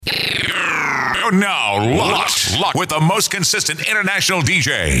You're now locked with the most consistent international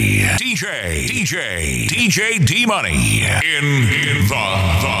DJ, DJ D-Money in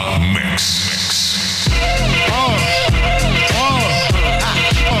the mix.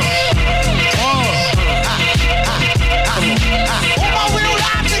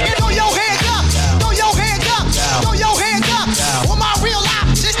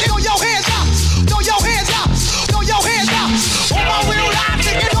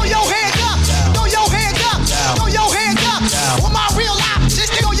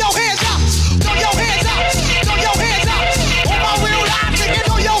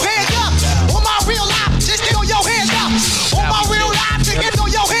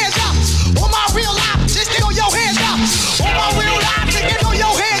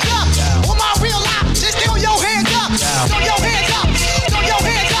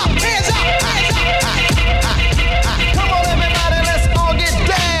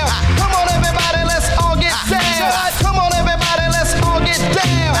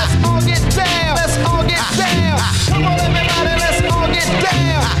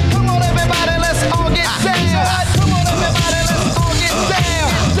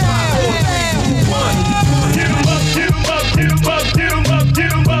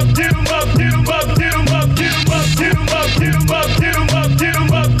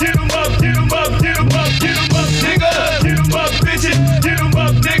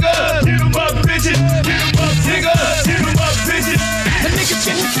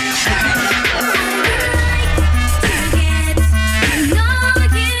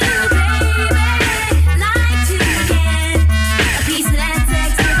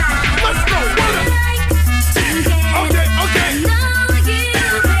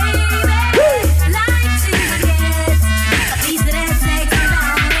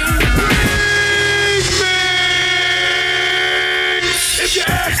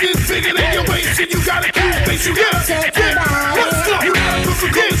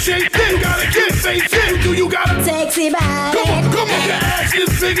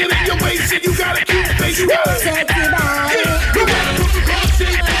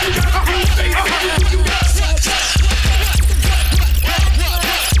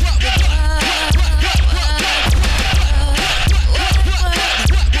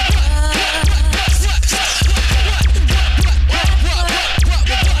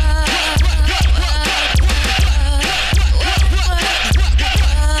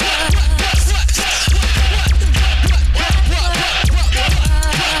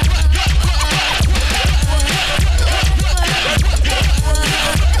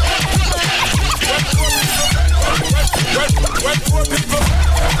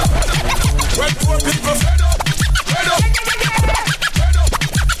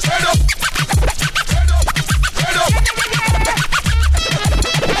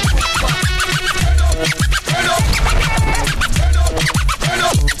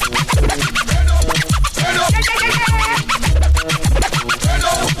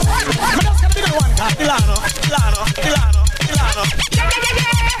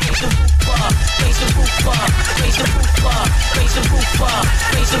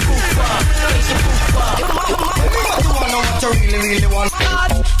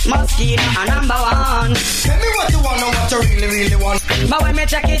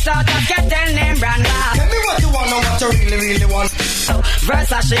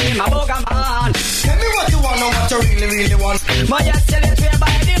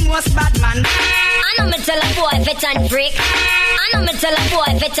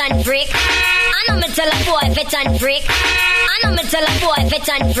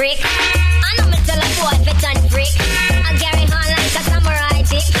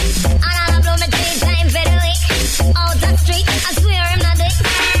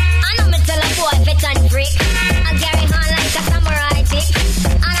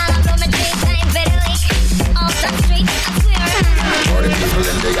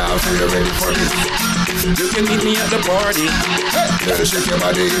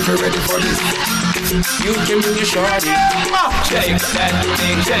 You can move your shorty. Shake that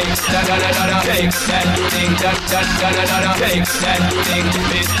thing, shake da da da da da. Shake that thing, da da da da da da. Shake that thing,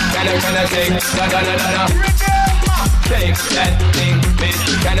 bitch. Kinda shake da da da da da. Shake that thing, bitch.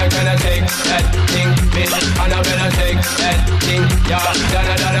 Kinda shake that thing, bitch. And I better shake that thing, yeah. Da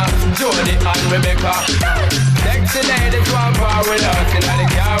da da da. Jody and Rebecca. Sexy ladies want power with us. Inna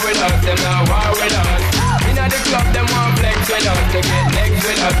the car with us, them not war with us. Inna the club, them want flex with us. To get next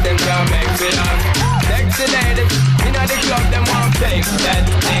with us, them can't mix with us. Sexy ladies, inna the club, them want take that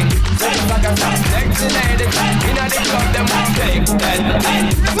thing. Sexy ladies, inna the club, them want take that thing.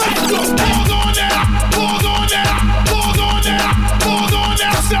 Let's go, pause on there, pause on there, pause on there, pause on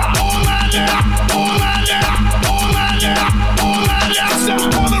there, stop all that there.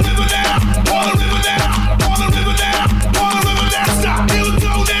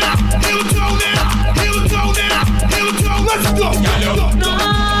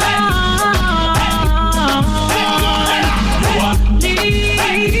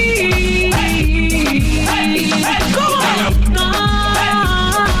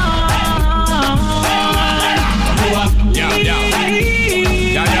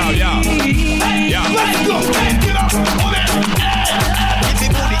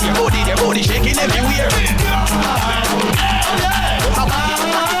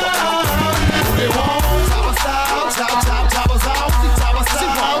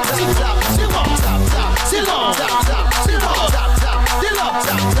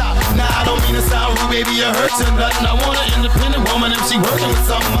 work to nothing. I want an independent woman if she working with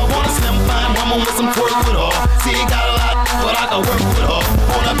something. I want a slim fine woman with some twerk with her. She ain't got a lot, but I can work with her.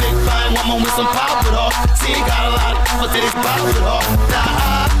 Want a big fine woman with some power with her. She ain't got a lot, but they spot with her.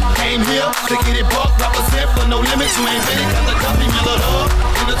 Came here to get it buck, represent for no limits. You ain't ready, got the company, middle up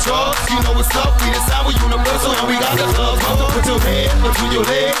in the truck. You know what's up, we decide we're universal and we got the clubs. Put your hand between your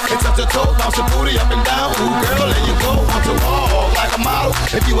legs and touch your toe, bounce your booty up and down. Ooh, girl, there you go, want to walk like a model.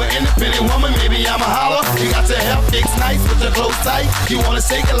 If you an independent woman, maybe I'm a holler. You got your hair fixed nice with your clothes tight. You wanna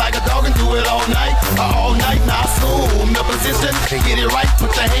shake it like a dog and do it all night. Now assume your position and get it right.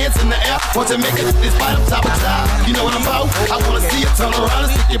 Put your hands in the air, want to make it this bite up top of top. You know what I'm about? I wanna see you turn around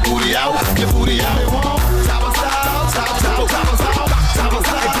and stick your booty out. Your booty out. Top of style, top of style, top of style, top of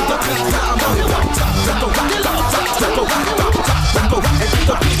style.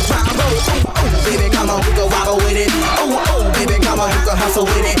 Baby, come on, we can wobble with it. Oh, baby, come on, we can hustle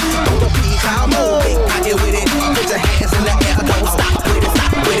with it. Throw the peak, come on, big pocket with it. Put your hands in the air, don't stop with it,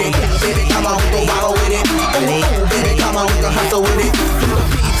 stop with it. Baby, come on, we can wobble with it. Oh, baby, come on, we can hustle with it. Throw the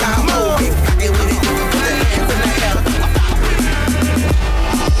peak, come on, big pocket with it. Put your hands in the air.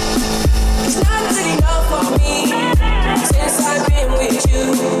 It's not good enough for me since I've been with you.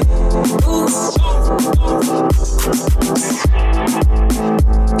 Ooh.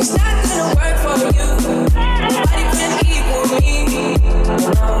 It's not gonna work for you. Nobody can equal me.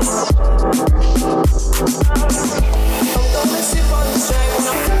 I'm gonna sip on the track.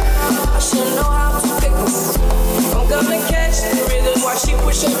 I should know how to pick me. I'm gonna catch the rhythm while she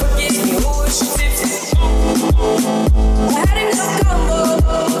push and forget me. Who is she tipsy? I had enough combo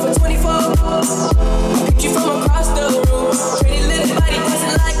for 24. I picked you from across the room. Pretty little body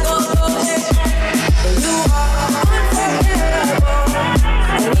doesn't like go ahead. You are unforgettable.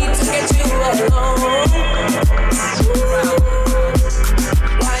 I need to get you alone.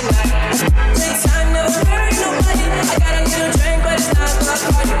 Why not? Take time, never hurt nobody. I got a little drink, but it's not my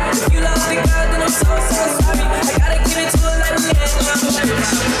party. If you love the girl, then I'm so sorry. I gotta give it to her like we ain't love.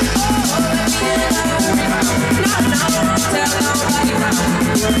 Oh, let me in love. No, tell nobody.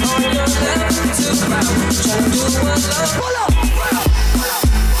 On your level too. Tryna do what love. Pull up.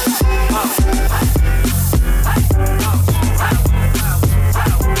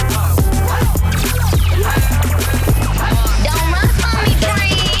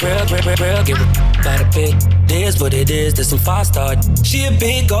 Real, give a by the bit. This what it is, there's some 5-star. She a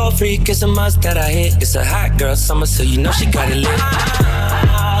big old freak, it's a must that I hit. It's a hot girl summer, so you know she got it lit.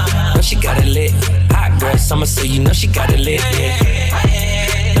 Know she got it lit. Hot girl summer, so you know she got it lit.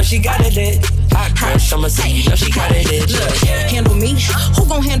 Yeah. Know she got it lit. Hot girl summer, so you know she got it lit. Look, handle me? Who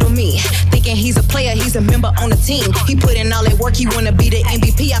gon' handle me? Thinking he's a player, he's a member on the team. He put in all that work, he wanna be the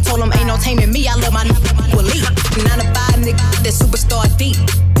MVP. I told him ain't no taming me, I love my nigga with Lee. 9 to 5 nigga, that superstar deep.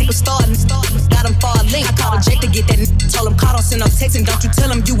 Superstar, got him far link. I called Jake to get that told him call, don't send no text, and don't you tell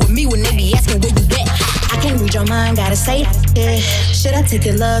him you with me when they be asking where you at. I can't read your mind, gotta say it. Should I take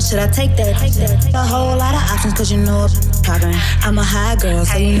your love, should I take that? A whole lot of options, cause you know it's poppin'. I'm a high girl,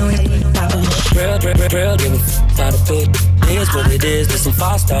 so you know it's poppin'. Real, give a by the bit. Here's what it is, there's some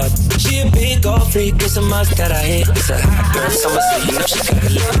 5-star. She a big old freak, it's a must that I hit. It's a hot girl summer, so you know she got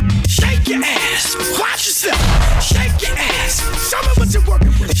it lit. Shake your ass, watch yourself. Shake your ass, show me what you're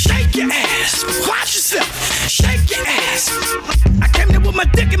working with. Shake your ass, watch yourself. Shake your ass. I came there with my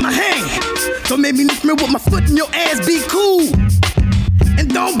dick in my hand, so maybe lift me with my foot in your ass, be cool.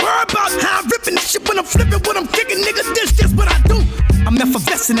 And don't worry about how I'm ripping this shit when I'm flipping, what I'm kicking, nigga. This just what I do. I'm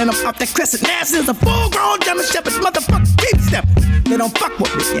effervescing and I'm off that crescent. Ass is a full-grown German Shepherd, motherfucker, keep stepping. They don't fuck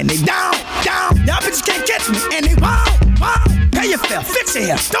with me and they down. Y'all bitches can't catch me and they wow. Pay your fare, fix your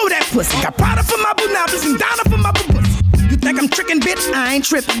hair, throw that pussy. Got Prada for my boo now, and Donna for my boo pussy. You think I'm tricking, bitch? I ain't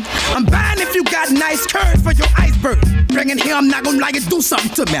tripping. I'm buying if you got nice curves for your iceberg. Bringing here, I'm not gonna like it, do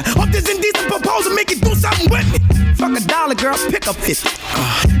something to me. Hope this indecent proposal make it do something with me. Fuck $1, girl, pick up 50.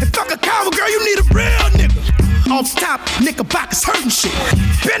 And fuck a coward, girl, you need a real nigga. Off top, knickerbockers hurting shit.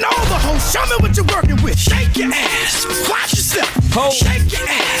 Bend over, ho, show me what you're working with. Shake your ass, watch yourself. Shake your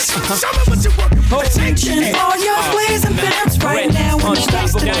ass, show me what you're working with. Shake your ass. All your blazing pants right now when you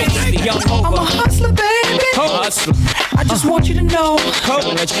face the day. I'm a hustler, baby. I just want you to know.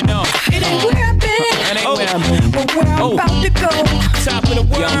 Let you know. It ain't where I've been, but where I'm about to go. Top of the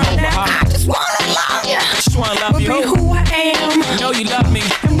world. Now I just wanna love you. Just wanna love you. Be who I am. You know you love me.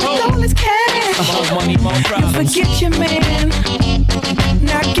 And with all this cash, more money, more problems. forget your man.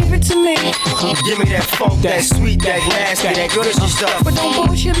 Now give it to me. Give me that funk, that sweet, that nasty, that gushy stuff. But don't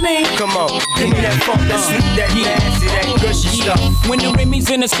bullshit me. Come on, give me that funk, that sweet, that nasty, that gushy stuff. When the Remy's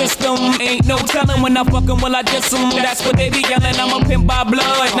in the system, ain't no telling when I fucking will I diss them. That's what they be yelling. I'm a pimp by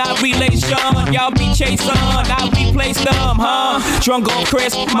blood, not relation. Y'all be chasing, I replace them, huh? Drunk on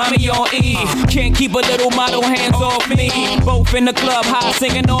Chris, mommy on E. Can't keep a little model hands off me. Both in the club, high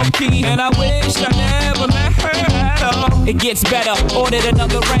singing off key. And I wish I never met her at all. It gets better, ordered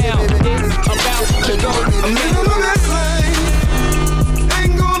another round. It's about to go. I'm living my best life.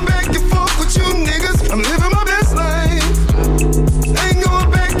 Ain't going back and forth with you niggas. I'm living my best life. Ain't going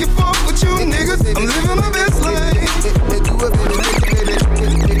back and forth with you niggas. I'm living my best life.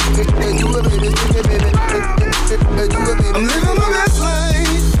 I'm living my best life.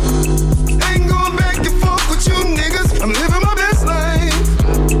 Ain't going back and forth with you niggas. I'm living my best life.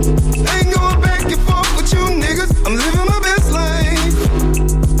 Ain't going back and forth with you niggas. I'm living my best life.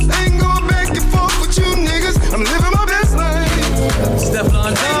 Ain't going back and forth with you niggas. I'm living my best life. Step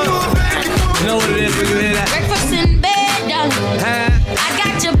on top. You know what it is when you hear that? Breakfast in bed, darling. I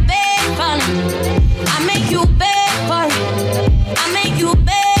got your bed falling. I make you bed falling. I make you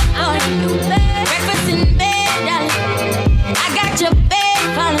bed falling. Breakfast in bed, darling. I got your bed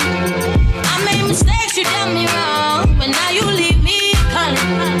falling. I made mistakes, you done me wrong, but now you leave me calling.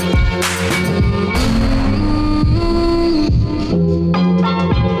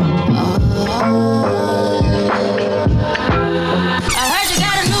 I heard you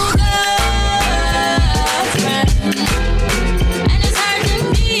got a new girlfriend, and it's hurting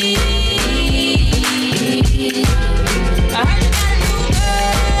me. I heard you got a new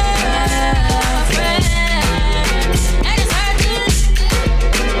girlfriend, and it's hurting.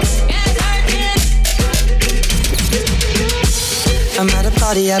 Yeah, it's hurting. I'm at a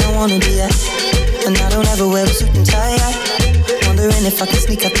party I don't wanna be at, and I don't ever wear a suit and tie. Wondering if I can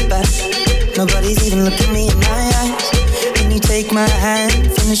sneak up the back. Nobody's even looking me in my eyes. Can you take my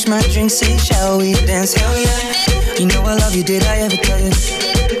hand, finish my drink, say, shall we dance? Hell yeah. You know I love you, did I ever tell you?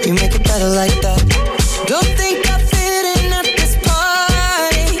 You make it better like that. Don't think I fit in at this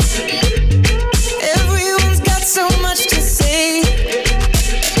party. Everyone's got so much to say.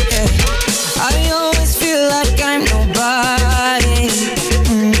 Yeah. I always feel like I'm nobody.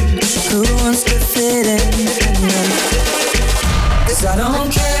 Who wants to fit in? Cause I don't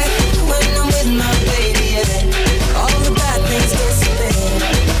care when I'm with my baby, yeah. All the bad things disappear.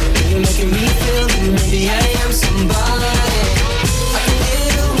 You're making me feel that maybe I am somebody. I can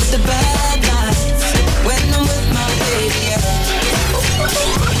deal with the bad nights when I'm with my baby, yeah.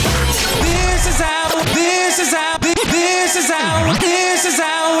 This is how we do it. This is how we do it. This is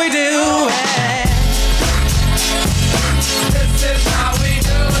how we do it.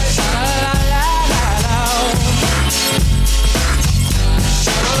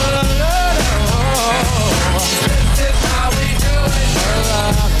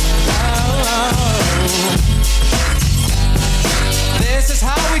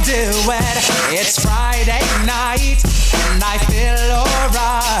 It's Friday night and I feel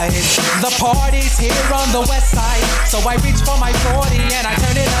alright. The party's here on the west side, so I reach for my 40 and I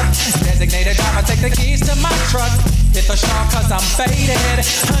turn it up. Designated driver, take the keys to my truck. Hit the shop cause I'm faded.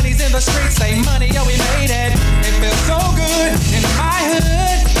 Honey's in the streets, say money, yo, we made it. It feels so good in my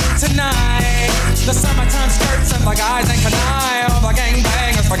hood tonight. The summertime skirts and the guys ain't canine. All the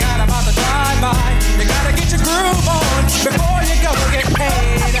gangbangers forgot about the drive-by. You gotta get your groove on before you go get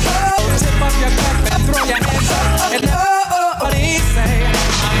paid. Tip up your cup and throw your hands up and nobody say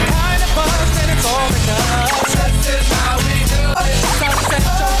I'm kinda buzzed and it's all because this is how we do it. Sunset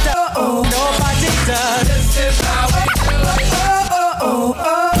your dough, nobody does. This is how we do it.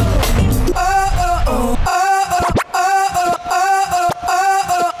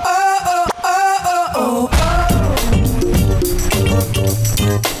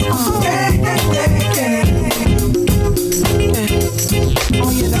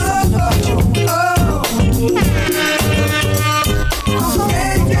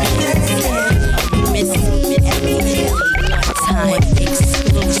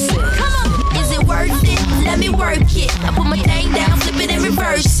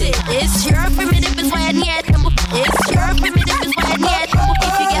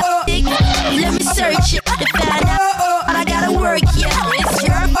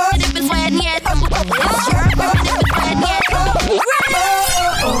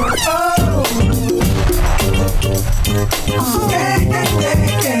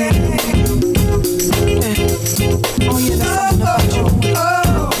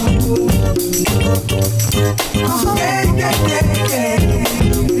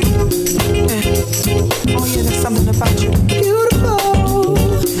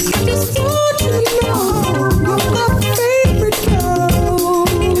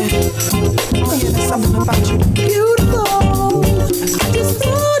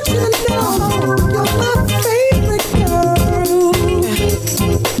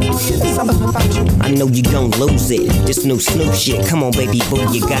 it. This new Snoop shit, come on baby boo,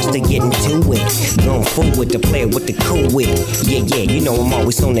 you got to get into it. Going forward to play with the cool wit. Yeah, you know I'm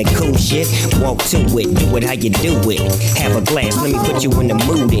always on that cool shit. Walk to it, do it how you do it. Have a glass, let me put you in the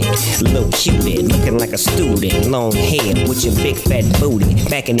mood. Little cutie, looking like a student. Long hair with your big fat booty.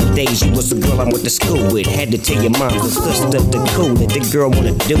 Back in the days, you was a girl I went to school with. Had to tell your mom and sister to cool it. The girl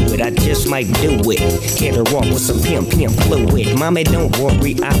wanna do it, I just might do it. Hit her off with some pimp fluid. Mommy, don't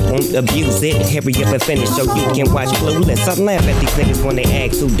worry, I won't abuse it. Hurry up and finish so you can watch Clueless. I laugh at these niggas when they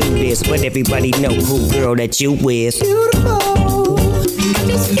ask who do this, but everybody know who girl that you is. Beautiful, I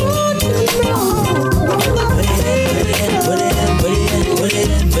just want to know.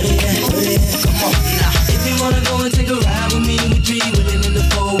 Come on now. If you wanna go and take a ride with me, we three willing in the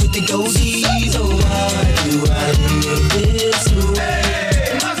four with the goldies. Oh, why do I live this way?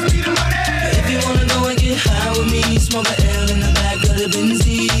 If you wanna go and get high with me, smoke a L in the back of the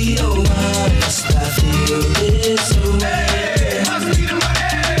Benzie. Oh, why must I feel this way?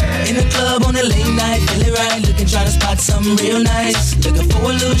 In the club on a late night, feeling right, looking, try to spot something real nice. Looking for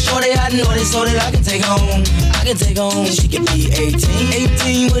a little shorty, I know this so that I can take home. She can be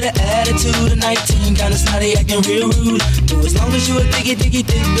 18 with an attitude of 19, kinda snotty, acting real rude. But as long as you a thick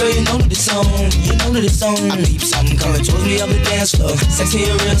girl, you know the song. I peep something coming towards me up the dance floor. Sexy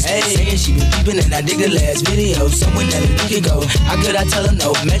and real, saying she been peeping and I dig the last video. Somewhere that we could go. How could I tell her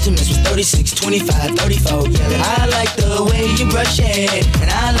no? Measurements was 36, 25, 34. Yeah, I like the way you brush your hair, and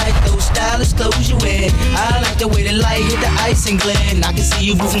I like those stylish clothes you wear. I like the way the light hit the ice and glint. I can see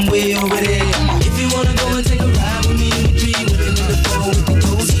you moving way over there. If you wanna go and take a ride with me, we three women in the four with the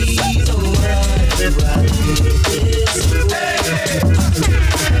cozies. Oh,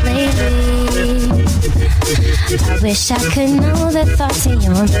 Lately, I wish I could know the thoughts in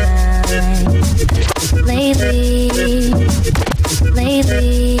your mind. Lately.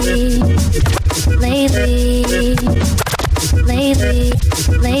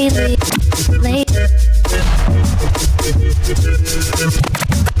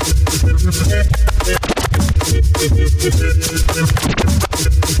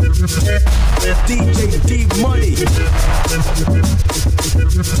 DJ D Money.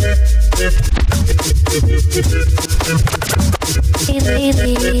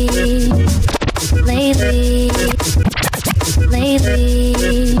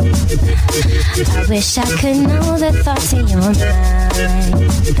 Lately, I wish I could know the thoughts in your mind.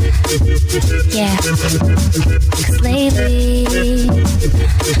 Yeah, 'cause lately,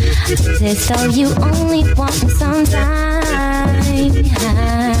 it's as though you only want some time.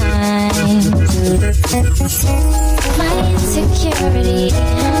 My insecurity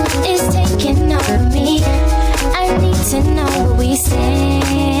is taking over me. I need to know where we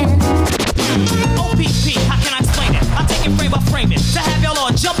stand. OPP, how can I explain it? I take it frame by frame it. To have y'all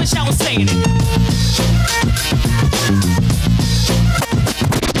all jump and shout and saying it.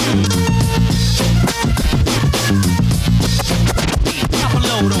 Pop a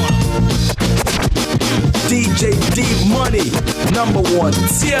load on 'em. DJ D Money, #1,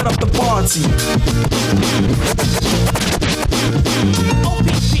 tear up the party.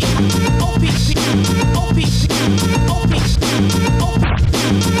 OPP, OPP, OPP,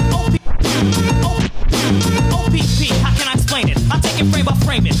 OPP, how can I explain it? I take it frame by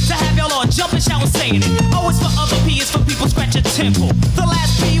frame it. To have y'all all jump and shout and saying it. O is for other, P is for people scratch a temple. The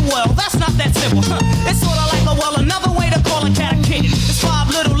last P, well, that's not that simple. It's sorta like a well, another way to call a cat a kitten. It's 5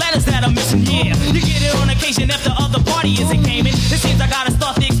 little letters that I'm missing, yeah. You get it on occasion if the other party isn't gaming. It seems I gotta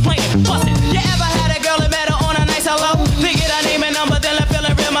start to explain it. Bust it. You ever had a girl that met her on a nice hello? They get her name and number, then let feel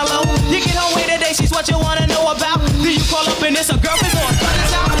it real mellow. You get her way today, she's what you wanna know about. Then you call up and it's a girlfriend's or a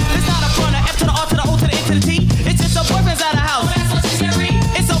brother's out. It's not a front, a F to the R to the O to the N to the T. It's just a boyfriend's at a house.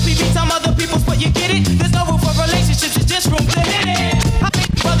 It's OPP, some other people's, but you get it. There's no room for relationships, it's just room to hit it. How many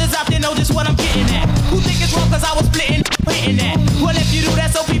brothers out there know just what I'm getting at? Who think it's wrong cause I was splitting, hitting that? Well, if you do,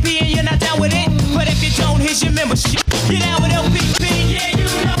 that's OPP and you're not down with it. But if you don't, here's your membership. Get out with LPP, yeah, you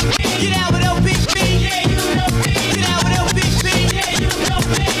know me. Get out with LPP, yeah, you know me. Get out with LPP, yeah, you know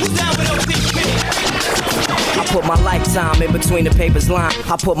me. Who's down with LPP? I put my lifetime in between the papers lines.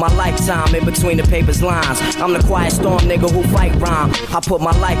 I put my lifetime in between the papers lines. I'm the quiet storm nigga who fight rhyme. I put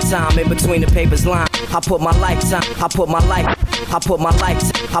my lifetime in between the papers lines. I put my lifetime, I put my life. I put my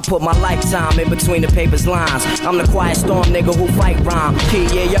lifetime in between the paper's lines. I'm the quiet storm nigga who fight rhyme.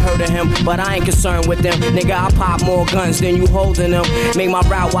 Yeah, you heard of him, but I ain't concerned with them. Nigga, I pop more guns than you holding them. Make my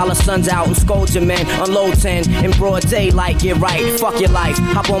route while the sun's out and scold your men. Unload 10 in broad daylight, get right. Fuck your life.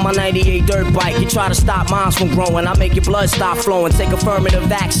 Hop on my 98 dirt bike. You try to stop mines from growing. I make your blood stop flowing. Take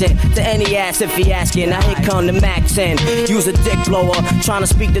affirmative action to any ass if he asking. Now here come the Mac 10. Use a dick blower. Trying to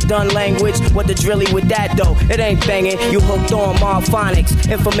speak the done language. What the drilly with that though? It ain't banging. You hooked on Marphonics.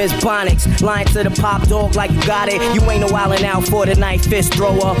 Infamous Bonics. Lying to the pop dog like you got it. You ain't no wildin' out for the night fist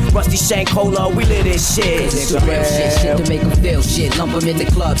thrower. Rusty Shank Cola. We live this shit. It's the real shit to make them feel shit. Lump them in the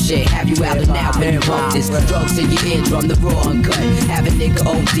club shit. Have you out and out when you bump this. Drugs in your eardrum, the raw uncut. Have a nigga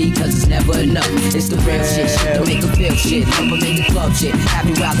OD cause it's never enough. It's the real shit to make them feel shit. Lump them in the club shit. Have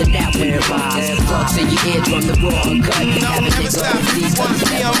you out and out when you bump this. Drugs in your eardrum, the raw uncut. Have a nigga OD cause it's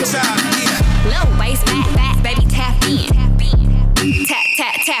never enough. Low waist, fat, baby, tap in. Tap,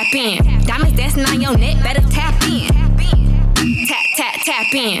 tap, tap in. Diamonds dancing on your neck, better tap in. Tap, tap,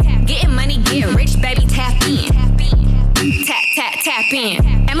 tap in. Getting money, getting rich, baby, tap in. Tap, tap, tap in.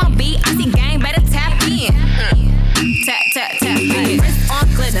 MOB, I see gang, better tap in. Tap, tap, tap in. Wrist on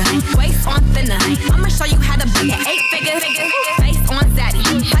glitter, waist on thinner. I'ma show you how to make an 8-figure. Face on zaddy,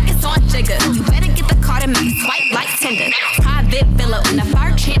 pockets on jigger. You better get the card and make it swipe like Tinder. Private villa in a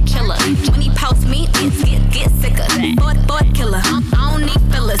fur chinchilla. When he post me, get sicker. Board killer, I don't need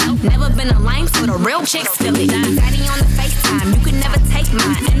fillers. Never been a lame, so the real chicks feel it. Daddy on the FaceTime, you can never take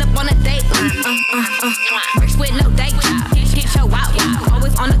mine. End up on a dateline. Rich with no day job. Hit your wow.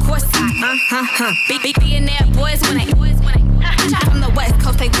 Always on the course side. Billionaire boys when they from the West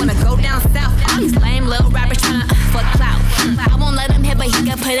Coast, they wanna go down south. All these lame little rappers tryna fuck clout. I won't let him hit, but he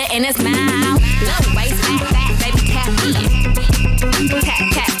can put it in his mouth. Little waist, fat, baby, tap in. Tap,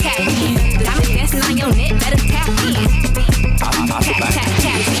 tap, tap in. Diamonds dancing on your neck, better tap in. Tap, tap,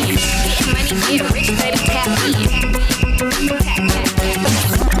 tap in. Getting money, get rich, baby, tap in. Tap, tap,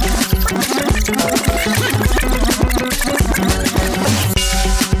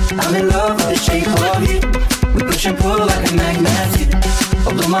 I'm in love with the shape of you. We push and pull like a magnet.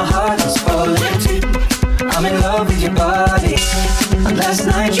 Although my heart is falling too. I'm in love with your body. And last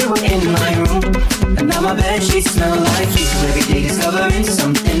night you were in my room. And now my bedsheets smell like you. Every day discovering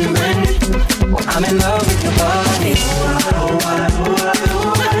something brand new. I'm in love with your body.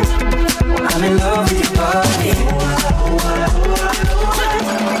 I'm in love with your body.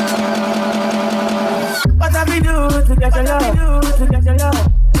 What have we do to get your love? To get your love?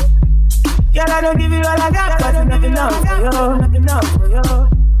 Girl, I don't give you all I got, cause nothing else for you, nothing else for you.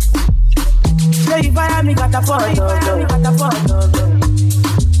 So you fire me, got a photo,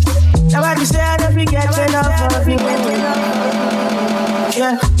 now I just say I don't forget your love for me.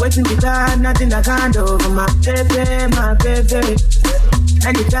 Yeah, waiting to die, nothing I can't do for my baby.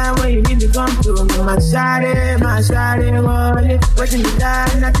 Anytime when you need to come through me, my shawty, wallet. Waiting to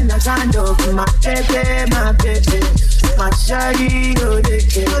die, nothing I can't do for my baby. My shawty, oh,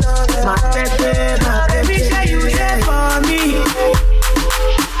 my baby, say you there for me.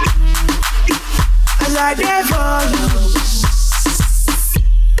 As I there for you.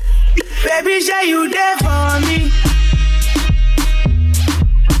 Baby, say you there for me.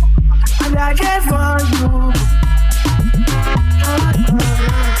 As I there for you.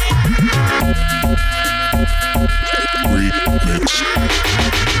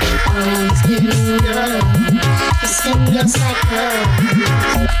 Remix. Skin looks like her.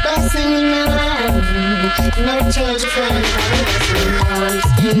 Best thing in the world. Never change it for anybody.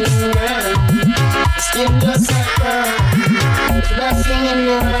 Skin girl. Skin looks like her. Best thing in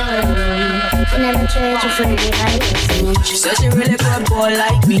the world. Never change it for anybody. She said she really good boy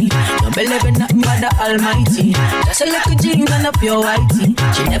like me. Don't believe in nothing but the Almighty. Just a little jeans and a pure whitey.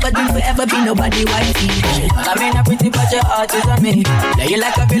 She never dream forever be nobody wifey. She I mean a pretty but your heart is on me. Play you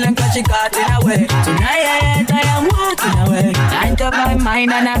like a villain cause she caught in a way. Tonight I am walking away. Time to my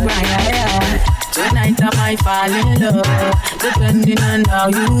mind and I grind. Tonight I might fall in love, depending on how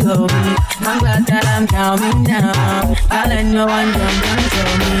you love me. I'm glad that I'm coming down. I'll let no one jump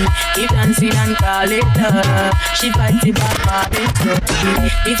on me. Keep dancing and call it love. She fights it back for it slowly.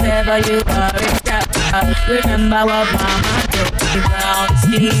 If ever you are a star, remember what mama told me. Brown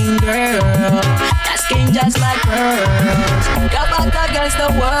skin girl, that skin just like pearls. Go back against the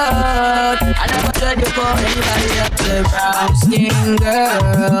world. I never tried you for anybody else. The brown skin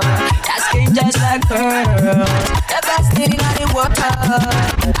girl, that skin just like pearls. The best thing in the world.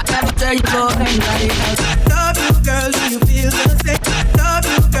 I never tried you for anybody else. Love you, girl, do you feel the same? Love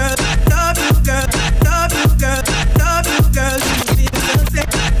you, girl, love you, girl, love you, girl, love you, girl, do you feel the same?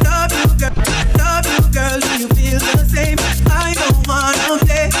 Love you, girl, do you feel the same? I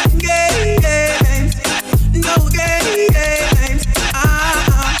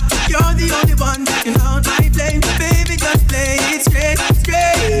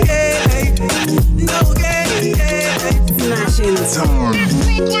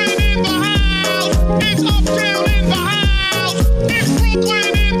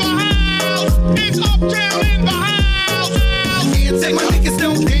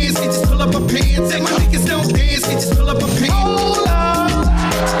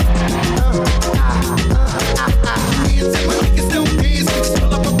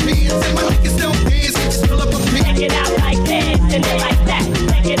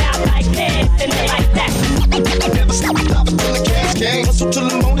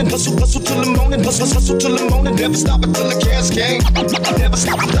hustle till the morning, never stop until the cash came. Never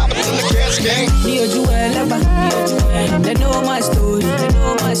stop until the cash came. They know my story,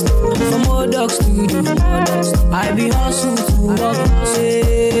 From old dog studio, I be hustle to walk.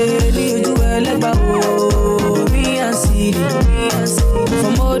 Me and City,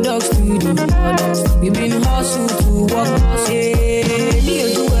 from old dog studio, we been hustle to walk.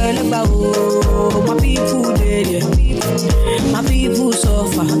 My people dead, my people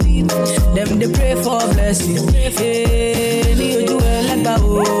suffer. Them they pray for blessing.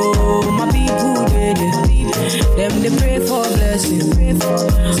 My people dead, them they pray for blessing,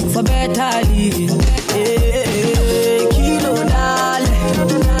 for better living. Kilo dale,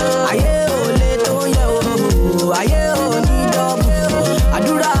 aye ole to yo, aye oni double,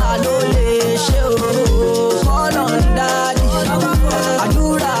 adura lole show, call on daddy,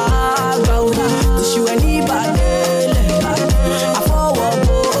 adura gau, tishu any badele, I forward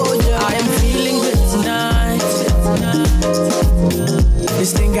boja. I am feeling good tonight.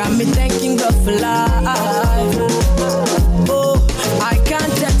 This thing got me thanking God for life. Oh, I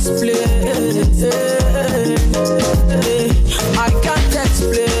can't explain. I can't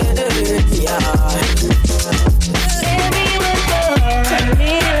explain. Yeah.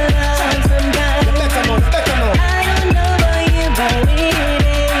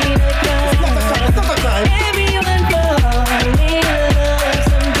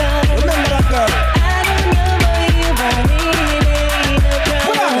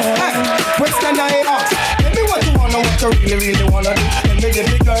 Really wanna do. And maybe the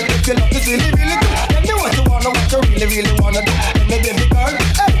big girl, if you love this really good. Tell me what you really wanna do. And maybe the big girl,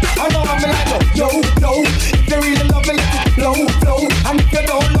 hey, I know I'm like yo. If you really love me, let it flow. And if you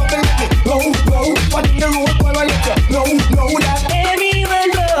don't love me, let it go. But in the road, boy, I let you know that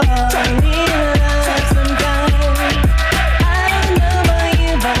everyone knows sometimes. I don't know about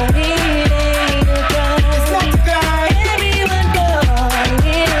you, but it ain't a crime. It's not a crime. Everyone knows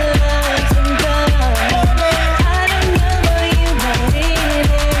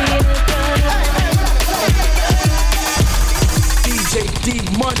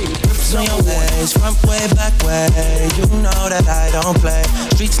on your ways, front way, back way. You know that I don't play.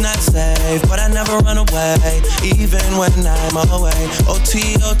 Streets not safe, but I never run away, even when I'm away.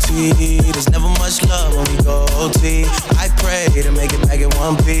 OT, there's never much love when we go OT. I pray to make it back in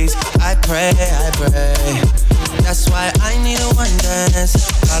one piece. I pray. That's why I need a one dance.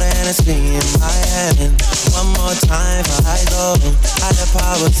 Got a Hennessy in my hand. One more time before I go. Higher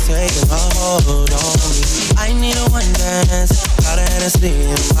powers taking a hold on me. I need a one dance. Got a Hennessy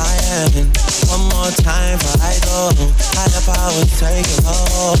in my hand. One more time before I go. Higher powers taking a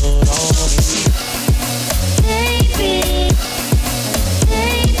hold on me. Baby.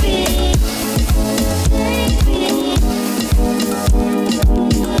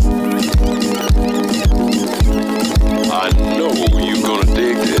 I know you're gonna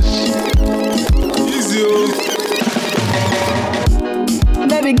dig this. Easy.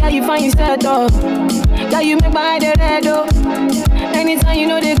 Baby girl, you find yourself though. Girl, you make my head red though. Anytime you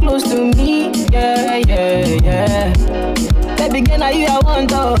know they close to me, yeah. Baby girl, now you I want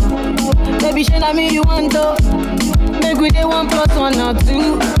though. Baby, shit, I mean you want though. Make we day 1 + 1 or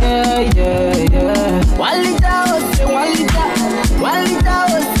 2, yeah. 1 liter, oh, say 1 liter. 1 liter,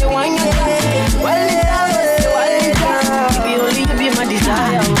 oh, say 1 liter. 1 liter, oh, say 1 liter. Baby, only you be my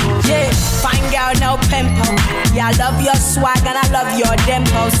desire. Yeah, fine girl, no pimple. Yeah, I love your swag and I love your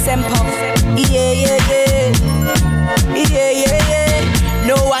dimple, simple. Yeah.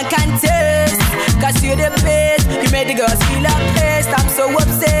 No one can taste, cause you're the best. You made the girls feel a taste. I'm so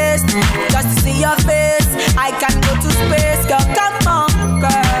obsessed, just to see your face. I can go to space, girl, come on,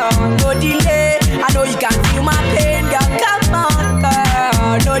 girl, no delay. I know you can feel my pain, girl, come on,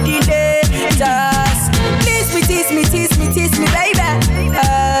 girl, no delay. Just please me, tease me, baby.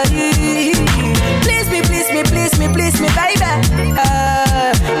 Please me, baby.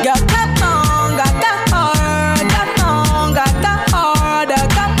 Girl, come on, girl, come on, come on, girl, come on, girl,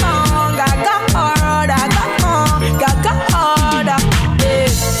 come on, girl, come on, girl, come on,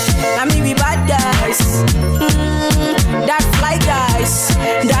 yeah. I mean we bad guys, that fly guys,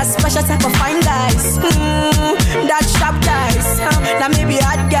 that special type of fine guys, that sharp guys, that maybe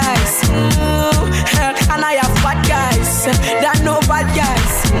hot guys, and I have bad guys, that no bad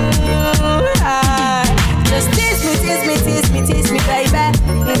guys. Just tease me, baby. Tease me, please me,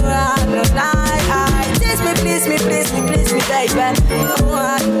 baby.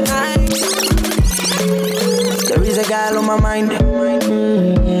 There is a girl on my mind.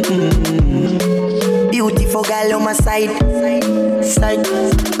 Beautiful girl on my side.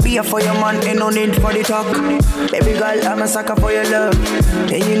 pay for your man, ain't no need for the talk. Baby girl, I'm a sucker for your love.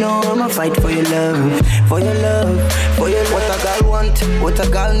 And you know I'ma fight for your love. For your love, for your love. What a girl want, what a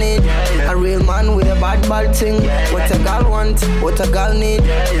girl need. A real man with a bad thing. What a girl want, what a girl need.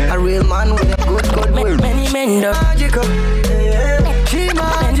 A real man with a good will. Many men don't magical. She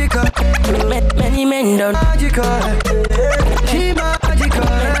magical. Many men don't magical. She magical.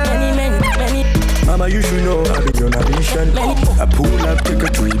 Many. Mama, you should know I've been on a mission. I pull up, take a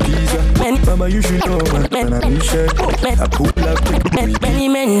 3 pizza. Mama, you should know I'm on a mission. I pull up, take a 3 pizza. Many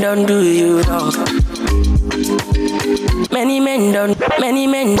men don't do you wrong. Many men don't do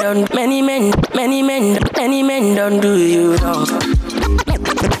you wrong.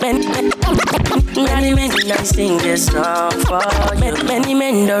 Many men don't sing this song for you. Many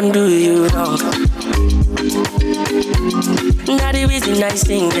men don't do you wrong. Not the reason I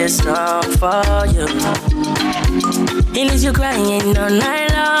sing this song for you. He leaves you crying all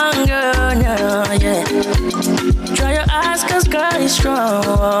night long, girl, no, yeah. Dry your eyes, cause girl is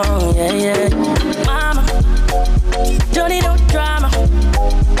strong, yeah. Mama, don't need no drama.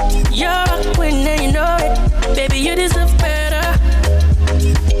 You're a queen and you know it. Baby, you deserve better.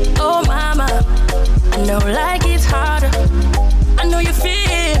 Oh, mama, I know like it's harder. I know your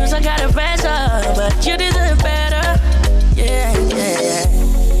fears, I got a pressure, but you deserve better. Yeah.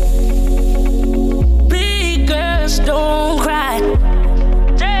 Big girls don't cry.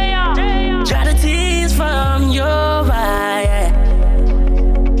 Dry the tears from your eye.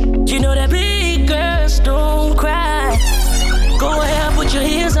 You know that big girls don't cry. Go ahead, put your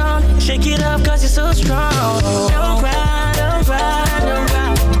heels on. Shake it up, cause you're so strong. Don't cry.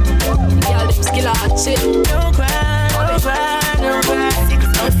 Girl, them skill hot shit. Don't cry.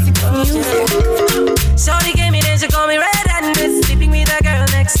 Shorty gave me, then she called me red and miss. Sleeping with a girl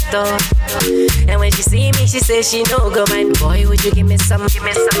next door. And when she see me, she says she no go mind. Boy, would you give me some more?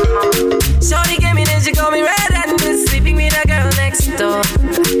 Shorty gave me, then she called me red and miss. Sleeping with a girl next door.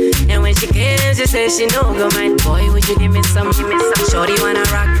 And when she came, she says she no go mind. Boy, would you give me some? Shorty wanna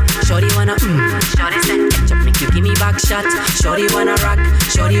rock, shorty wanna Shorty said, catch up, make you give me back shot. Shorty wanna rock,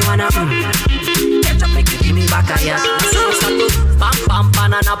 shorty wanna catch up, make you give me back a yacht. Pam pam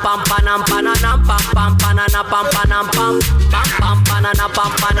banana pam panam pananam pam pam banana pam panam pam pam pam banana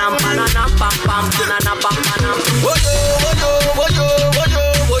pam panam pananam pam pam banana pam panam. Woyo woyo woyo woyo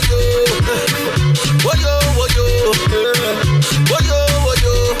woyo woyo woyo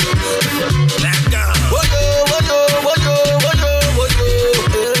woyo let go. Woyo woyo woyo woyo woyo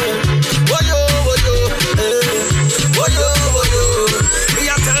woyo woyo woyo. Me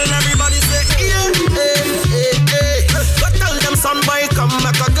a tell everybody say yeah. Go tell them son boy come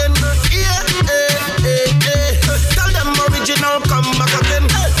back again. Yeah. Tell them original come back again.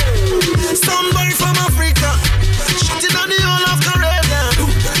 Son boy from Africa, shooting on the whole of Caribbean.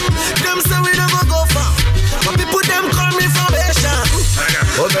 Them say we never go far, but people them call me from Asia.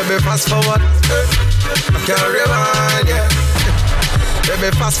 Oh baby fast forward, I can't rewind, yeah. Baby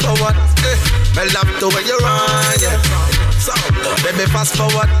fast forward, I love the way you run, yeah. So baby fast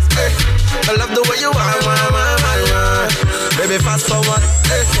forward, I love the way you run. Baby fast forward,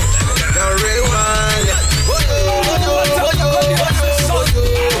 can't rewind, yeah.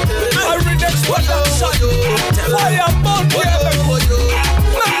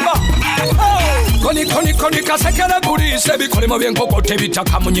 Koni kasekera gulise bikolemo byenkokote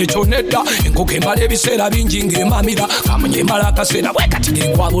bitaka munyetonedda enkoko embala ebiseera bingi ng'emamira kamunyemala akaseera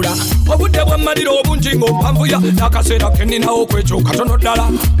bwekatigirikwabula obudde bwammalira obungi ng'ompanvuya n'akaseera kenninawo kwekyo katono ddala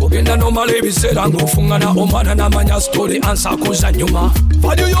ogenda n'omala ebiseera ng'ofuŋŋana omwana n'amanya sitole ansaakuza nnyuma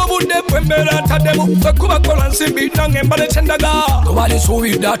valyu y'obudde bwembeera ataddemu bwekuba kola nsimbi nange embala ekyendaga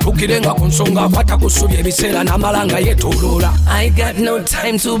tobalisuubidde atuukire nga ku nsonga akwata kusuubya ebiseera n'amala nga yeetooloola. I got no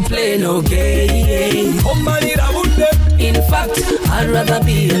time to play no game. In fact, I'd rather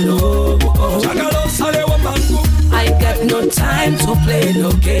be alone. I got no time to play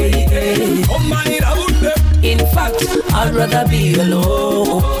no game. In fact, I'd rather be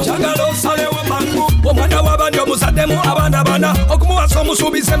alone. Omwana w'abandi omusaddemu abaana bana okumuwasa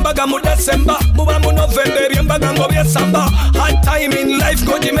omusuubiza embaga mu Desemba muba mu Novemba ebyembaga ng'obyesamba hard time in life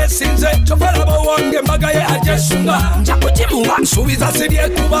gogimesinze kyovalaba owange embaga ye ajesunga nja kugimuwa nsuubiza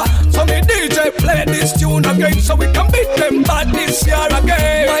siryetuba so me DJ play this tune again so we can beat them bad this year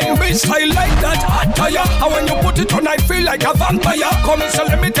again. My wrist I like that hot fire and when you put it on I feel like a vampire. Come and so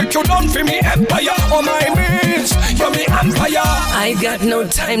let me take you down for me empire. Oh my means you're me empire. I got no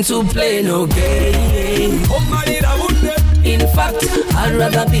time to play no game. In fact, I'd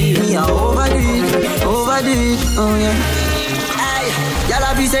rather be overdo it, oh yeah. Aye,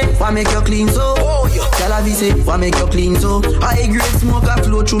 y'all be say, why make you clean so? Tell a say, why make you clean so? High grade smoke a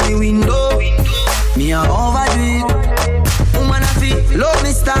flow through me window. Me a overdo it. Woman I feel, love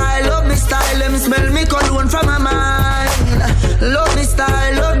me style. Let me smell me cologne from my mind. Love me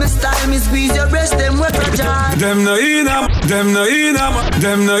style. Me squeeze your breast, them wet fragile. Them no in my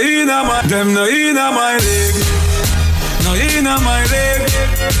leg. No in my leg.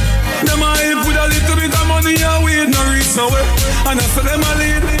 Them a help with a little bit of money and weed, no reach nowhere. And I say them a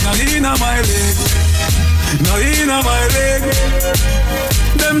lead. No in my leg. No in my leg.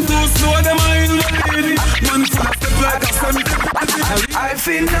 Them too slow, them a invalid. Man full of step like a cemetery. I've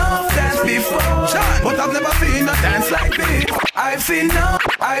seen no dance before, but I've never seen a dance like this. I've seen no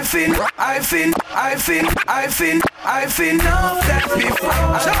dance before. I've seen no dance before.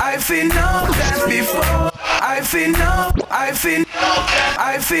 I've seen no dance before.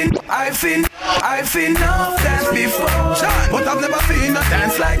 I've seen no dance before, but I've never seen a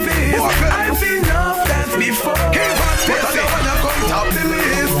dance like this. I've seen no dance before. Give us space, but I don't wanna come top the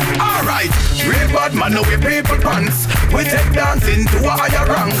list. Alright, real bad man, no we people pants. We take dancing to a higher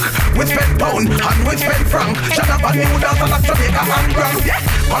rank. We spend pound and we spend franc. Shut up and new dance and Jamaica and grand. Yeah,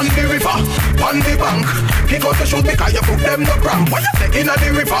 on the river, on the bank. Kick out the shoot because you put them no cramp. When you take in the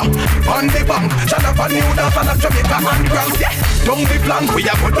river, on the bank. Shut up and new dance and Jamaica and grand. Yeah, down the flank, we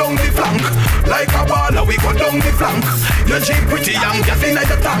a go down the flank. Like a baller, we go down the flank. You cheap pretty young, just in the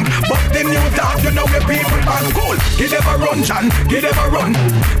tank. But the new dance, you know we people can cool. Give them a run, John, give them a run.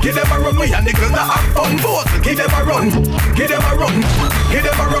 Give them a run, we and the girls that have fun. Both, give them a run. Give them a run, give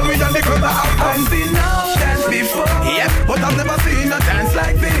them a run with a little that I've seen no dance before, yeah, but I've never seen a dance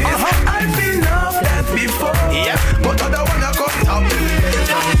like this. I've seen no dance before, yeah, but I don't wanna come top the list.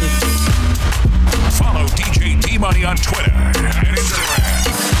 Follow DJ T-Money on Twitter and Instagram.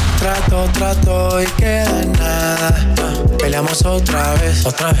 Trato y queda nada. Peleamos otra vez.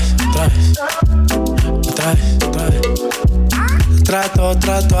 Trato,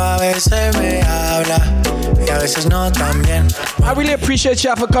 a veces me habla y a veces no también. I really appreciate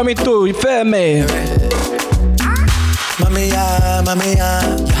y'all for coming through, you feel me? Mami ya,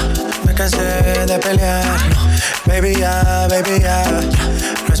 me cansé de pelear. Baby ya,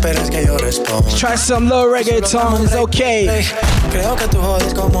 no esperes que yo responda. Try some low reggaeton, it's okay. Creo que tú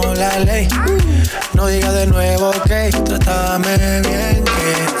jodes como la ley. No digas de nuevo que trátame bien,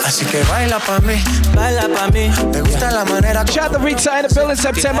 así que baila pa' mí. Me gusta la manera. Shout out to Rita in the building,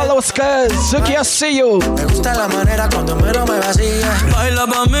 September, Los Cuz. Zuki, I see you. Me gusta la manera cuando menos me vacía. Baila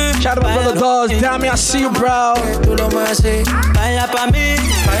pa' mí. Shout out to my brother Dawes, Dami, I see you, bro. Tú lo me haces. Baila pa' mí.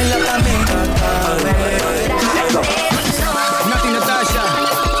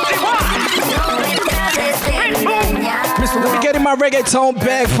 Let me get in my reggaeton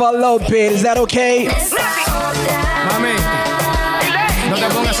bag for a little bit. Is that okay? Mami, no te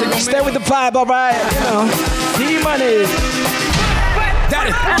pongas así conmigo. Stay with the vibe, alright? You know, T-Money.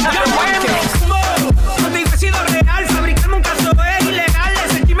 Daddy, contigo he sido real. Fabricarme un caso es ilegal.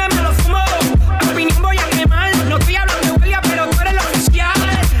 Ese chisme me lo fumo. A tu opinión voy a quemar. No estoy hablando de huella, pero tú eres el oficial.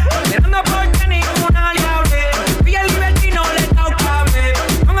 Esperando por tener una liable. Y el libertino le da un cable.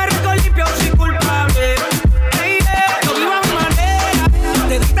 Con el récord limpio soy culpable. No vivo a mi manera.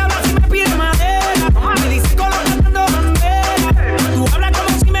 Te dicta hablar si me pide madera. Me dicen colocando bandera. Tú hablas como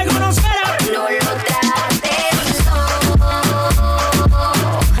si me conocieras. No lo trates,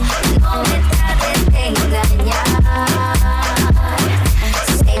 no me trates de engañar.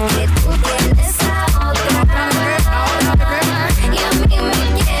 Sé que tú tienes a otra y a mí me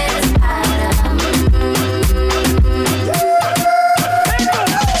quieres para mí.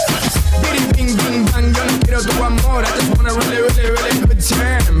 Bing, bing, bing, bang, yo no quiero tu amor. I just wanna really good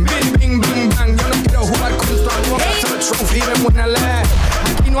time. Bing, bing, bing, bang, yo no quiero jugar con tu amor. That's the truth, even when I laugh.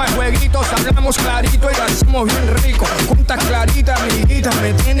 Aquí no hay jueguitos, hablamos clarito y lo hacemos bien rico. Juntas claritas, amiguita,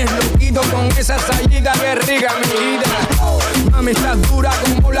 me tienes loquito con esa sayita que rica, amiguita. Mami, estás dura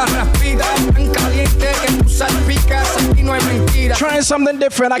como la raspita, tan caliente que tú salpicas, aquí no hay mentira. Trying something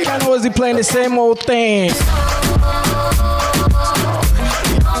different, I can't always be playing the same old thing.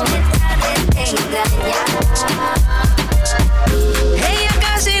 Ella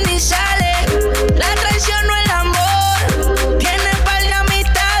casi ni sale, la traición no el amor. Tiene par de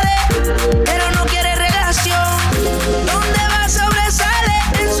amistades, pero no quiere relación. Donde va sobresale,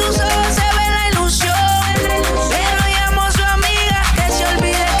 en sus ojos se ve la ilusión. Pero llamo a su amiga que se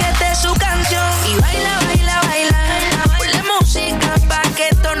olvide que esta es su canción. Y baila, baila, baila, ponle música pa' que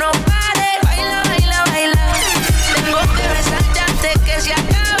esto no pare. Baila, baila, baila, tengo que besarte antes que se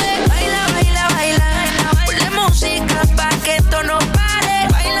acabe. Baila, baila, baila, ponle música pa' que esto no pare.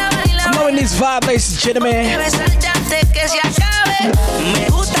 Baila, baila, I'm knowing these vibes, ladies and gentlemen. besarte antes que se acabe. Me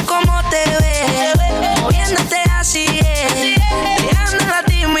gusta cómo te ves.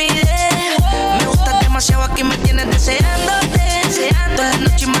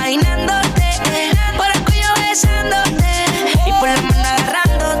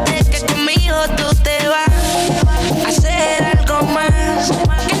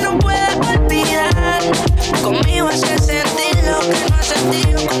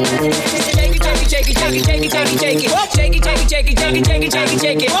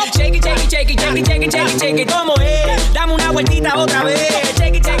 ¿Cómo es? Dame una vueltita otra vez.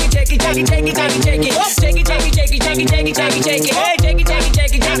 Shake it, shake it, shake it, shake it, shake it, shake it, shake it. Shake it, shake it, shake it, shake it, shake it, shake it, shake it. Shake it, shake it,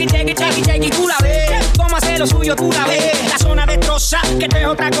 shake it, shake it, shake it, shake it, shake it. Tú la ves, cómo hace lo suyo, tú la ves. La zona destroza, que esto es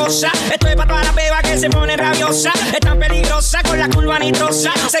otra cosa. Esto es para toda la beba que se pone rabiosa. Es tan peligrosa con la curva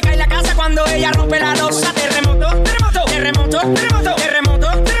nitrosa. Se cae la casa cuando ella rompe la losa. Terremoto, terremoto, terremoto, terremoto,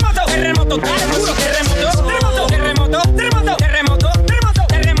 terremoto, terremoto, terremoto, dale duro, terremoto, terremoto, terremoto, terremoto, terremoto, terremoto,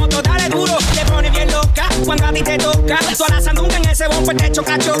 terremoto, dale duro. Te pone bien loca cuando a ti te toca. Tú a la sandunga en ese bombo te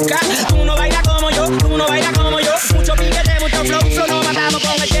choca, choca. Tú no bailas como yo, tú no bailas como yo. Mucho piquete, mucho flow, solo matamos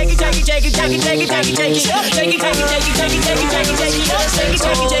con el shake it, shake it, shake it, shake it, shake it, shake it, shake it, shake it, shake it, shake it, shake it, shake it, shake it, shake it, shake it,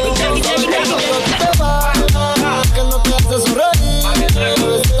 shake it, shake it, shake it.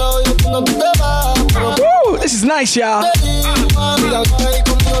 Woo, this is nice, y'all.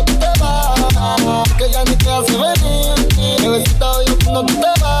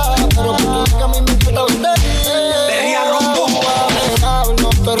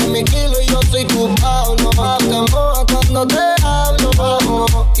 Pero mi kilo y yo soy tu Pablo. Te mojas cuando te hablo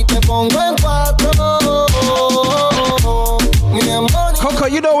y te pongo en cuatro. Coco,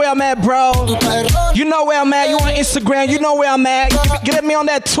 you know where I'm at, bro. You know where I'm at. You on Instagram, you know where I'm at. Get at me on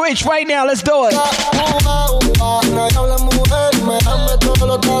that Twitch right now. Let's do it.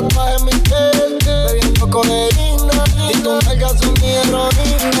 Y tu nalga son mi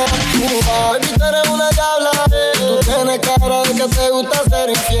heroína. Baby, tú eres una diabla. Tú tienes cara de que te gusta ser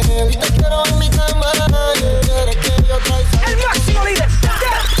infiel. Y te quiero en mi cama. Quieres que yo traiga. El máximo líder.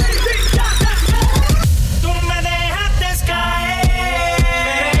 Tú me dejaste caer.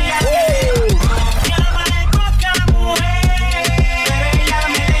 Llámale poca mujer. Ella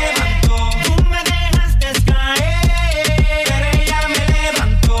me levantó. Tú me dejaste caer. Ella me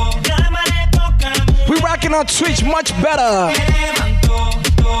levantó. Llámale poca mujer. We rocking on Twitch much better.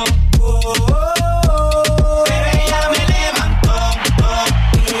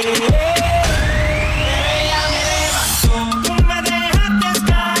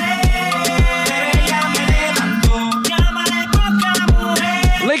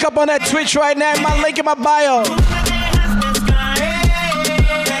 Link up on that Twitch right now. My link in my bio.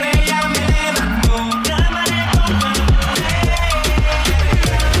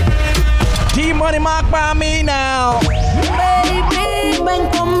 D-Money Mark by me now. Baby, ven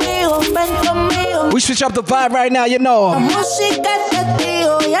conmigo, ven conmigo. We switch up the vibe right now, you know. La música es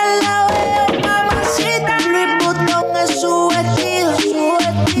testigo, ya la veo, mamacita. Louis Vuitton es su vestido,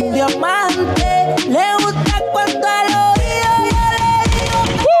 diamante. Le gusta cuando al oído yo le digo.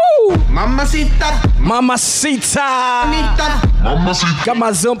 Mamacita. Mamacita. Mamacita. Got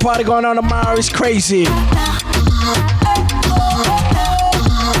my Zoom party going on tomorrow, it's crazy.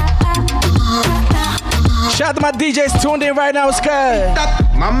 Shout out to my DJs tuned in right now, it's good.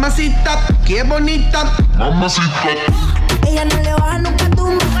 Mamacita, qué bonita. Mamacita. Ella no le baja nunca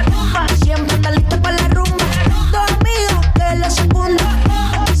tumba. Siempre está lista para la rumba. Dormida que la secunda.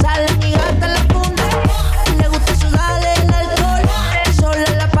 Sale y gasta la funda. Le gusta sudarle el alcohol. Sola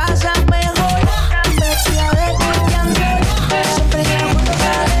la pasa mejor. Vestida de cambiando. Siempre llega cuando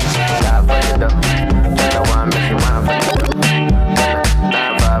sale.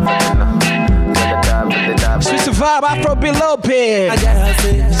 Switch the vibe, Afrobeat Lopez.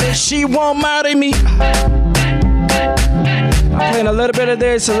 She won't marry me. I'm playing a little bit of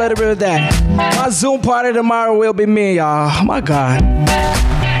this, a little bit of that. My Zoom party tomorrow will be me, y'all. Oh my God.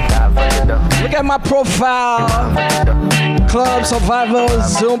 Look at my profile. Club Survival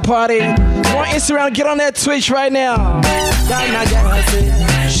Zoom party. Go on Instagram, get on that Twitch right now.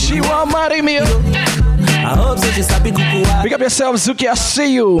 She won't marry me. Pick up yourself, Zuki, I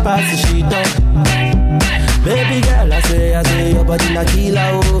see you. Baby girl, I say your body na killer,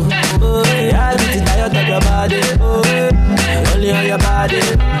 oh. Oh, yeah, I get tired of your body, oh. Only on your body.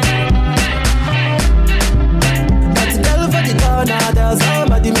 That's a girl for the corner, there's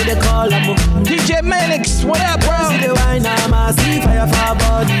somebody made a call, DJ Manix, what up, bro? See the wine, I'm see fire for her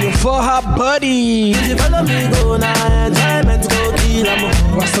body. For her body. If you follow me, go now, enjoyment, go kill,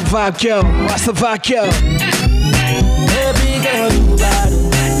 what's the vibe, yo? What's the vibe, yo? Baby girl, you bad.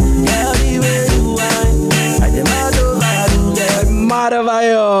 Girl, the way you wine. Mad over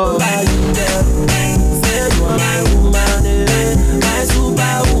you.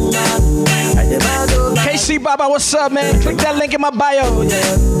 KC Baba, what's up, man? Click that link in my bio.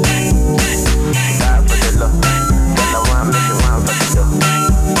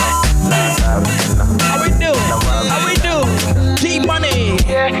 How we do? How we do? D-Money. Look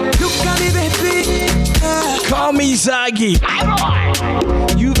at me, baby. Call me Zaggy.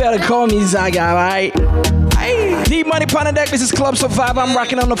 You better call me Zaga, right? D-Money Pound deck, this is Club Survivor. I'm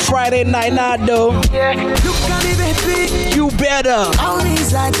rocking on a Friday night, nah, though. Look at me, baby. You better.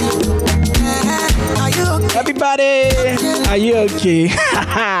 Always like you. Are you okay? Everybody, are you okay?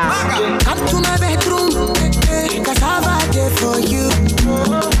 Come to my bedroom, cause I've a day for you.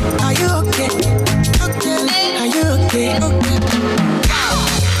 Are you okay? Are you okay?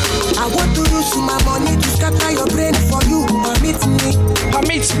 I want to use my money to scatter your brain for you. Permit me.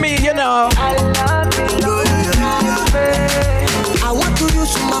 Permit me, you know. I love you. I want to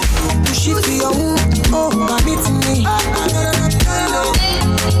use my to shit to your womb. Oh, permit me.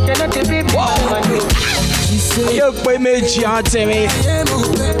 She say, yo, boy, me chante me.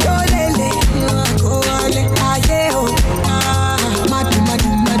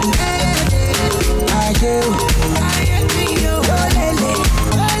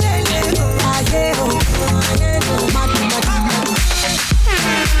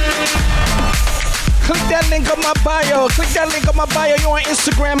 Click that link on my bio. Click that link on my bio. You on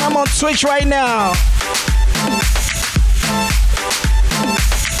Instagram. I'm on Twitch right now.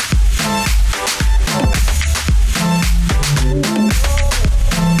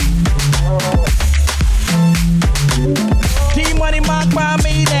 D-Money mark by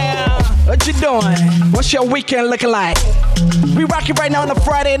me now. What you doing? What's your weekend looking like? We rocking right now on a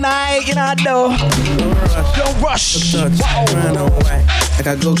Friday night. You know I know. Don't rush. I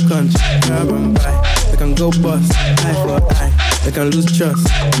can go country, grab and buy. I can go bust, eye for eye. I can lose trust.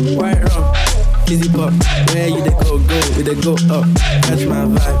 White rum, easy pop. Where you they go, we they go up. Catch my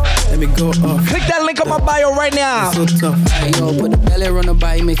vibe, let me go up. Click that link on my bio right now. So tough. Hey, yo, put the belly on her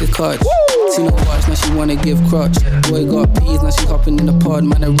body, make a cut. See no watch, now she wanna give crutch. Boy got peas, now she hopping in the pod.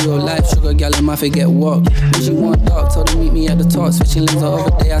 Man, a real life sugar gal in my forget what. When she want dark, told her meet me at the top. Switching lanes the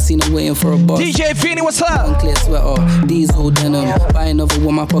other day, I seen her waiting for a bus. DJ Feeny, what's up? Unclear sweater, diesel denim. Buy another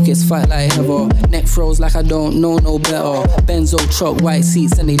one, my pockets fight like ever. Neck froze like I don't know no better. Benzo truck, white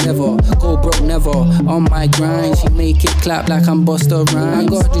seats and they leather. Go broke never, on my grind. She make it clap like I'm Busta Rhymes. I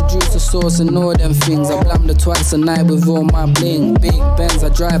got the juice, the sauce and all them things. I blammed her twice a night with all my bling. Big Benz I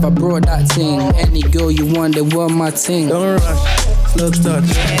drive, I brought that thing. Any girl you want, they want my thing. Don't rush, slow touch.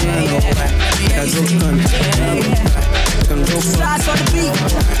 I can go country, I can go Stars on the beat.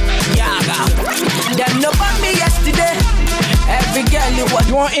 Yaga. Them no bought me yesterday. Every girl you want.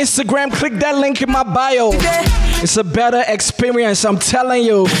 You on Instagram, click that link in my bio. It's a better experience, I'm telling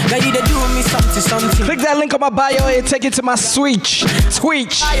you. Now you they do me something. Click that link on my bio, it take you to my Twitch.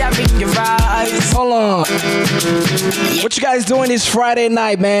 Hold on. What you guys doing this Friday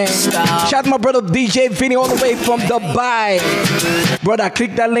night, man? Shout out to my brother DJ Vinny all the way from Dubai. Brother,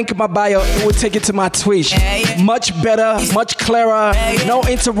 click that link in my bio, it will take you to my Twitch. Much better, much clearer, no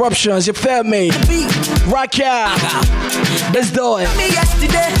interruptions, you feel me? Rock out. Let's do it. Me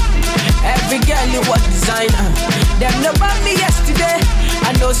yesterday. Every girl you want designer. Them no bought me yesterday.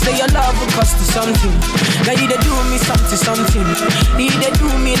 I know say your love will cost you something. Now you they do me something. You they do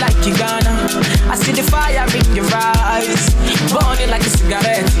me like you gonna. I see the fire in your eyes, burning like a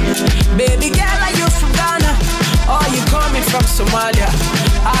cigarette. Baby girl, are you from Ghana? Or you coming from Somalia?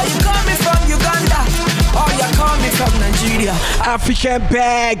 Are you coming from Uganda? Or you coming from Nigeria? African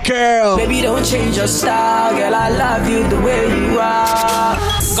bad girl. Baby, don't change your style, girl. I love you the way you are.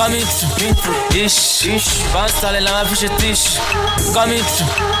 Coming to ish. Bounce style la ma fiche tish. Coming to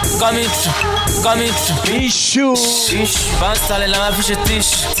issue. Bounce style la ma fiche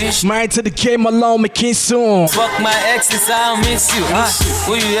tish. Married to the game alone, McKinsey soon. Fuck my exes, I don't miss you.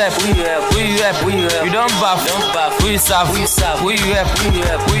 Who you have? You don't buff. Who you serve? Who you have?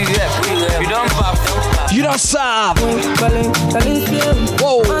 You don't buff. You don't serve.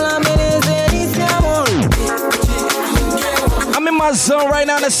 Whoa. I'm in my zone right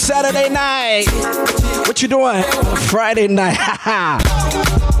now on a Saturday night. What you doing? Friday night.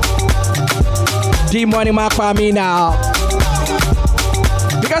 D-Money mark by me now.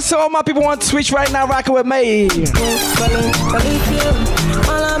 Because all my people on Twitch right now rocking with me.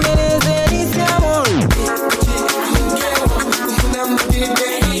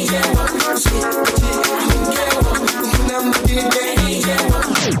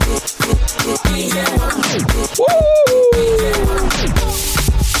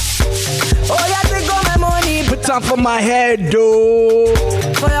 Oh yeah, take all my money. Put time for my head, dude.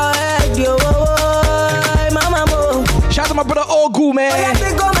 For your head, yo, mama mo. Shout out to my brother Ogu, man. Oh yeah,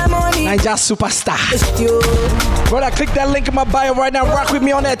 take all my money. Ninja superstar. Brother, click that link in my bio right now. Rock with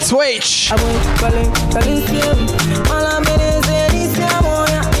me on that Twitch.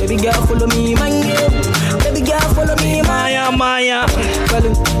 Baby girl, follow me, man. Baby girl, follow me, Maya.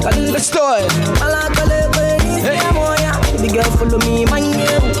 Let's do it. Baby girl, follow me, my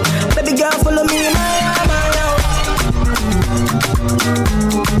girl. Baby girl, follow me, my girl.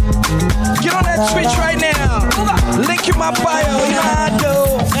 Get on that Twitch right now. Link in my bio. You know how I do.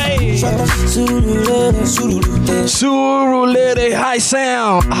 Hey. Surulere, high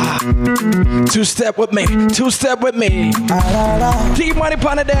sound. Two-step with me. Two-step with me. T Money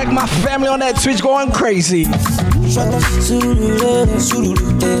Panda Deck, my family on that Twitch going crazy. Shout out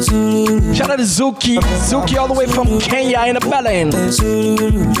to Zuki. Zuki all the way from Kenya in the Berlin.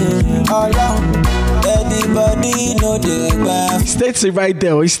 He states it right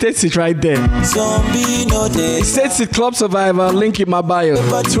there. He states it right there. He states it Club Survivor. Link in my bio.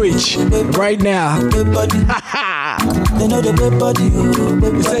 Twitch. Right now. They know the big body, you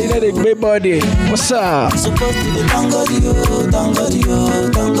say that the big body. What's up? Supposed to be tangody.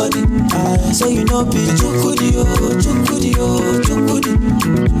 So you know be chukudi.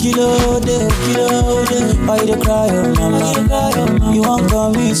 Kilo de. Why you cry, oh mama? You won't call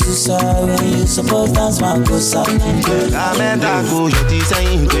me suicide when you supposed dance my gosa.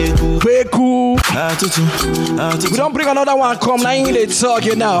 We don't bring another one come. Now you ain't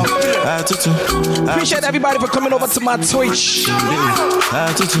talking now. Appreciate everybody for coming over to my Twitch. A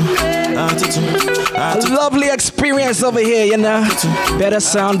lovely experience over here, you know. Better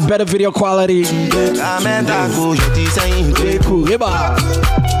sound, better video quality.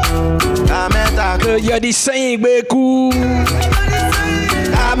 You're the same, Beku.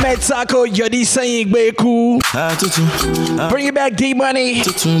 Taco, you're the same, Beku. Bring it back, D Money.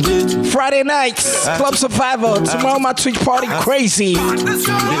 Friday nights, Club Survivor. Tomorrow, my Twitch party crazy. Let's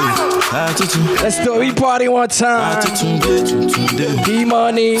do it. We party one time. D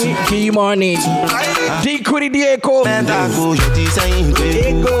Money. D Kuri Diego.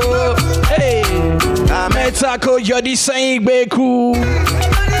 Hey. Taco, you're the same, Beku.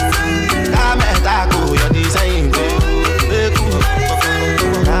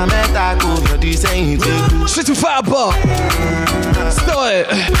 Shit to fire bar. Start it.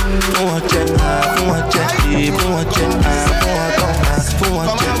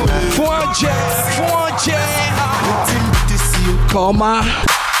 Coma.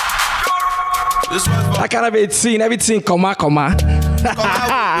 I can't have it seen everything. Coma.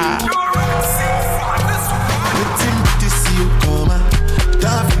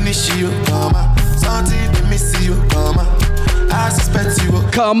 I suspect you.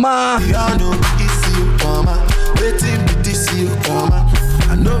 Come on. Y'all know it's you, Mama. Waiting to this you, Mama.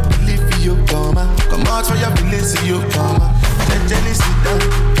 I know believe you, Mama. Come out for your feelings, you, Mama. Gently sit down.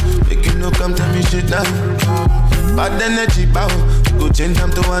 Make you know come tell me shit down. Bad energy bow. Go change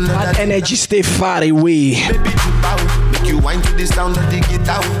them to another. Bad energy stay far away. Baby you bow. Make you whine to the sound of the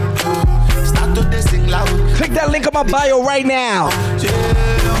guitar. Start to they sing loud. Click that link on my bio right now.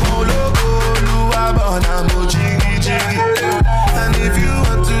 And if you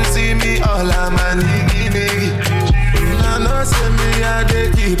want to see me, all I'm a niggy. I know say me, I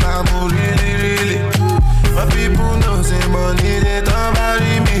dey keep am really. But people know say money, they don't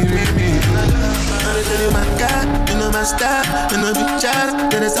bury me. I tell you my God, you know my style, you know the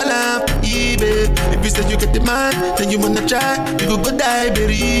child, then it's all up, eBay. If you say you get the man, then you wanna try, you go die,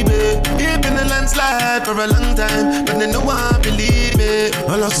 baby. You've been a landslide for a long time, but then no one believe me.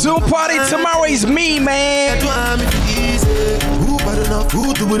 Zoom party tomorrow is me, man.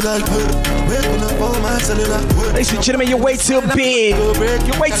 Ladies and gentlemen, you're way too big.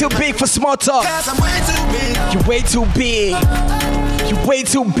 You're way too big for small talk. You're way too big. You're way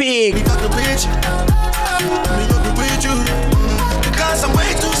too big. Because I'm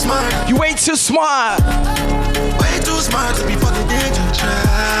way too smart. You're way too smart. Way too smart to be fucking dangerous. Try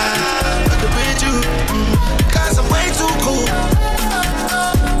to beat you. Because I'm way too cool.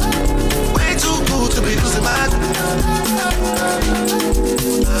 Way too cool to be losing my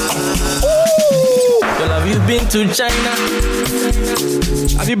Girl, have you been to China?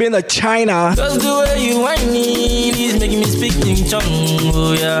 Have you been to China? Cause the way you want me is making me speak in Chong.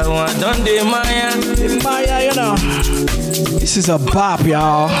 Oh yeah, I done the Maya. The Maya, you know. This is a bop,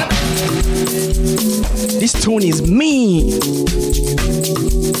 y'all. This tune is mean.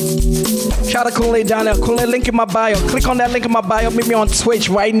 Shout out to Kunle down there. Kunle, link in my bio. Click on that link in my bio. Meet me on Twitch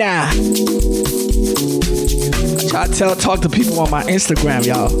right now. I talk to people on my Instagram,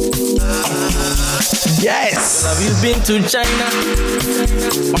 y'all. Yes. Have you been to China?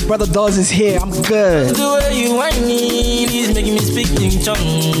 My brother Dawes is here. I'm good. The way you want me is making me speak in Chong.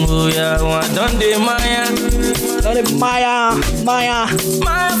 Oh yeah, I done the Maya. Done the Maya. Maya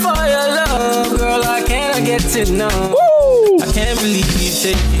for your love, girl. I cannot get it now. Woo! I can't believe you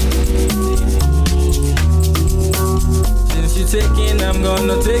take it. Since you taking, I'm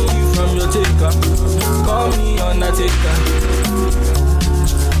gonna take you from your taker. Call me Undertaker.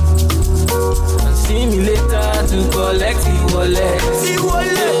 wallet.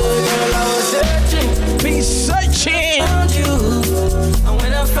 Girl, I was searching. Be searching. Found you. And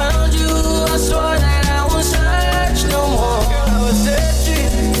when I found you, I swore that I won't search no more. Girl, I was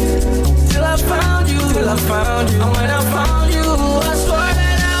searching. Till I found you. And when I found you, I swore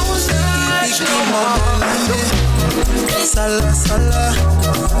that I won't search no more. Sala, sala,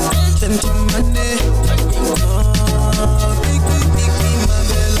 gentleman, pick my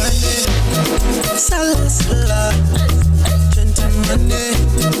belly. Sala, sala, gentleman,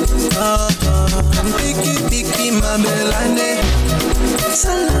 pick my belly.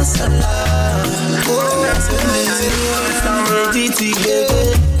 Sala, sala,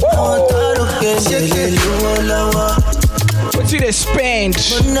 What's it expand?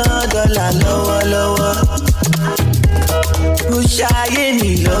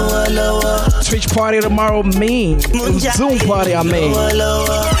 Twitch party tomorrow, me. Zoom party, I mean. My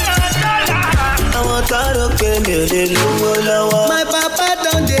papa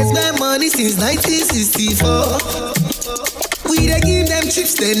done dey spend money since 1964. We dey give them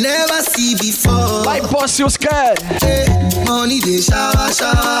trips they never see before. Like boss, you scared. Hey, money they shower.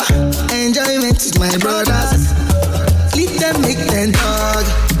 Enjoyment with my brothers. Leave them make them dog.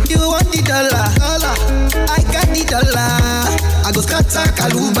 You want the dollar? I got the dollar. I go scatter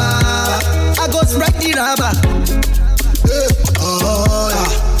Kaluba. I go spread the rubber.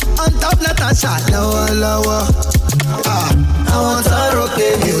 On top Natasha, lower. I want to rock me,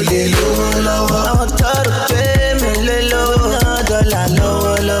 lower. I want to rock me, lower. Dollar,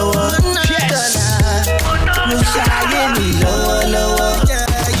 lower. Yes. Lower.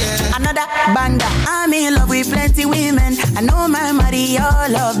 Another banda, I'm in love with plenty women. I know my money,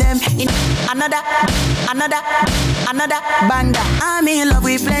 all of them. Another banda, I'm in love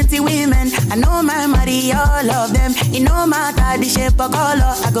with plenty women. I know my money, all of them. It no matter the shape or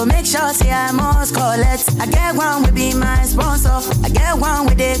color. I go make sure say I must collect. I get one will be my sponsor. I get one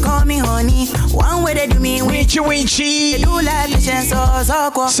where they call me honey. One where they do me winchy. They do like patience or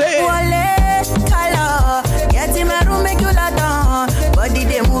so. Say Wale, color. Get in my room, make you lot on. Body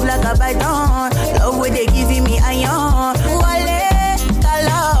they move like a python. Love where they giving me iron. Wale,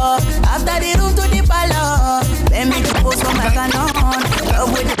 color. After the room to the palace. Let me post for my canon.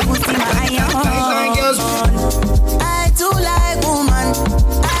 Love where they put in my iron. I too like woman.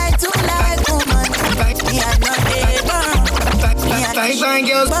 Me I not the burn. Me I not the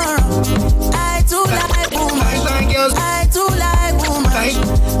burn. I too like woman.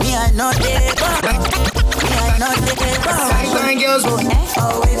 Me I not the burn.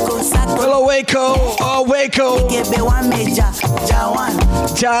 Hello, Waco. Give me one major, Jawan.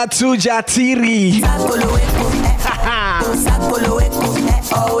 Ja2, Ja3.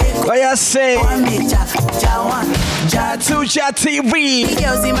 What you say? One major, Jawan. Ja2, Ja3.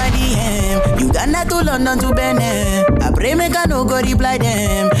 Girls in my DM. Uganda to London to Benin. I pray make I no go reply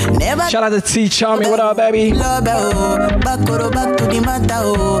them. Never. Shout out to T Charming. What up, baby? Back to the matter.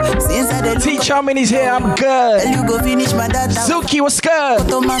 Since I T Charming is here. I'm good. You go finish my data. Zuki, what's good?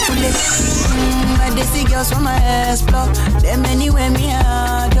 They see girls from my explore. Them anywhere me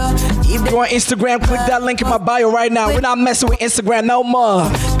out. If you want Instagram, click that link in my bio right now. We're not messing with Instagram no more.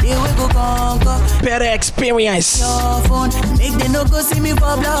 Better experience. Make them no go see me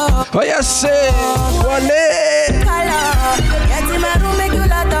for block. Oh, you say?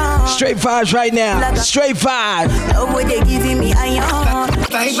 Straight vibes right now. Straight vibes. Love what they giving me iron.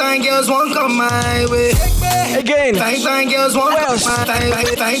 Fine girls won't come my way. Again. Fine girls won't come my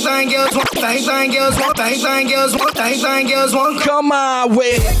way. Fine girls won't come my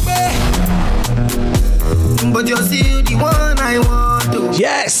way. But you're still the one I want to.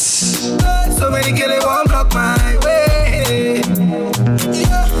 Yes. So many girls won't block my way.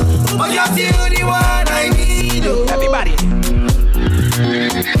 But you're still the one I need. Everybody.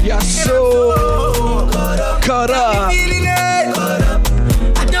 You're so caught up. I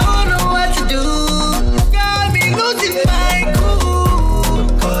don't know what to do. Got me losing my cool.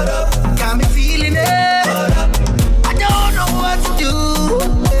 Got me feeling it. I don't know what to do.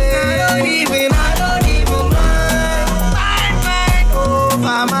 I don't even mind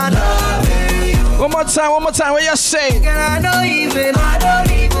over my love. One more time, what you say? I don't even mind.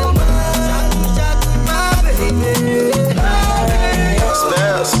 My baby.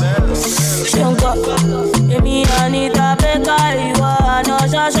 Shonko, Emi Anita Peka, Iwa, no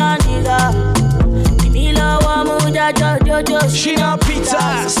Shasha Nida. Mila Wamuja Jojo, Shina Pizza,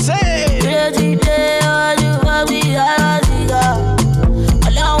 say. Crazy day, you have the Araziga.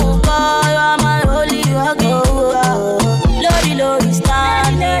 Along Kaya, my holy Wako. Lori,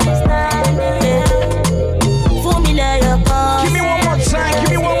 standing. For me, let you come. Give me one more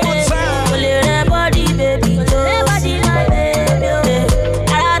time. Body, baby, my baby.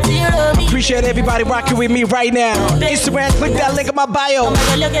 appreciate everybody rocking with me right now. Instagram, click that link in my bio. Oh my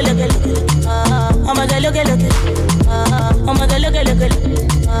God, look it. Oh my God, look it. Oh my God, look it.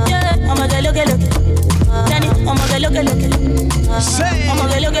 Yeah. Oh my God, look it. Danny, oh my God, look it. Say, oh my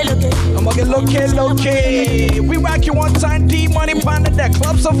God, look it. Oh my God, look it. We rock you one time, D-Money Panda, that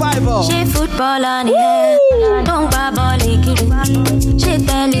Club Survivor. She football on the head. Don't buy ball, she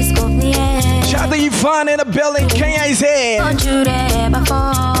telescope me head. Shout out to Yvonne in the building, Kenya is here. Don't you there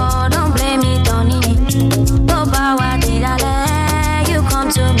before, don't blame it on me. Don't buy what did I let you come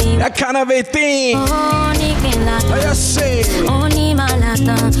to me. That kind of a thing. Oh, Nikin I just say. Oh, ni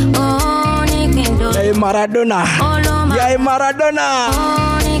malata. Oh, Nikin do. Hey, Maradona. Yeah, Maradona.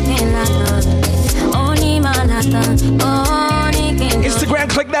 Oh, Nikin lata. Oh, ni malata. Oh, Nikin do. Instagram,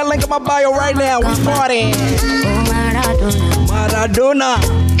 click that link in my bio right now. We partying. Oh, Maradona. Maradona.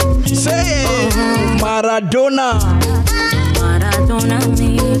 Say it. Maradona. Maradona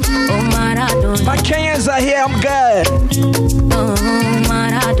me. Oh, Maradona. My Kenyans are here, I'm good. Oh,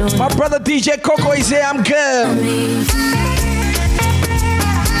 Maradona. My brother DJ Coco is here, I'm good.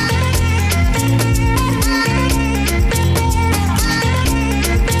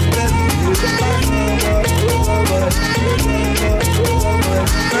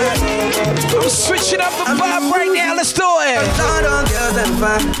 I'm switching up the vibe right now, let's do it.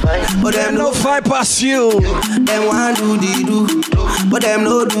 But them no fight past you. Them want do the do, but them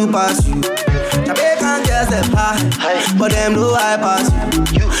no do pass you. Jamaican girls them high, but them no high pass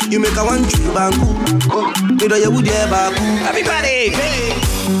you. You make a one true bangu, you know you would ever go. Everybody, hey.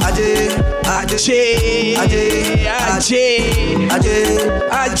 Ajay,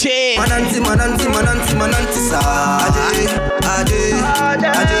 Mananti, sa. Ajay.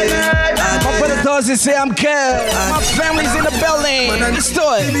 My brother does it, say I'm good. My family's in the building. Let's do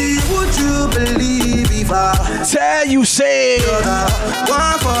it. Baby, would you believe if I tell you, say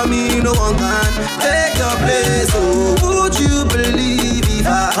one for me, no one can take your place. Oh, would you believe if I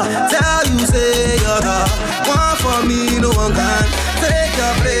tell you, say you're the one for me, no one can take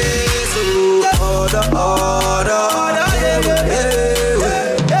your place. Oh, order.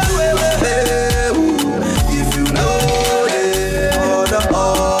 If you know it,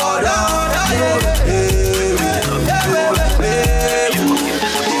 order.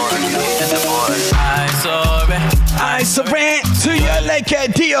 I surrender to your like a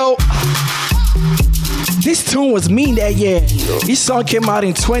Dio. This tune was mean that year. This song came out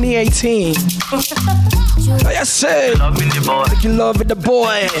in 2018. Like I said, making love with the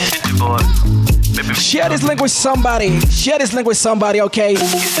boy. Share this link with somebody. Okay?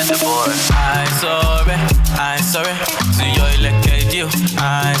 I sorry to your like a Dio.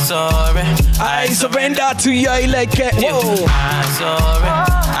 I surrender to your like a Dio.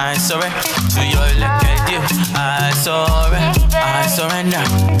 I sorry to your like a Dio. I surrender.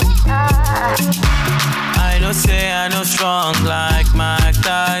 I know say I know strong like Mike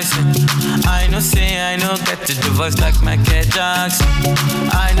Tyson. I know say I know get to the voice like Michael Jackson.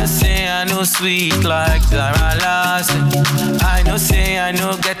 I know say I know sweet like Zara Larson. I know say I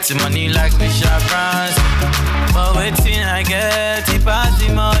know get to money like Michelle Branson. But waiting I get it pass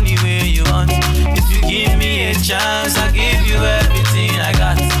the money where you want. If you give me a chance, I'll give you everything I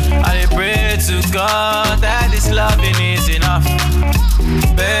got. I pray to God that this loving is enough.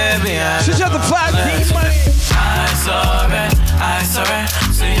 Baby, I'm the flag. I surrender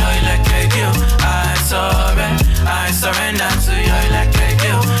to your like a Dio. I surrender to your like a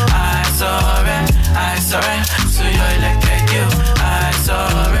Dio. I surrender to your like a Dio. I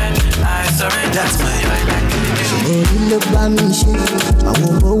surrender. That's my like a Dio. Orí ló bá mi ṣe,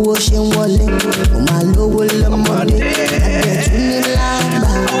 àwọn owó ṣe ń wọlé, mo máa lówó lọ́mọdé, àgbẹ̀ tún ní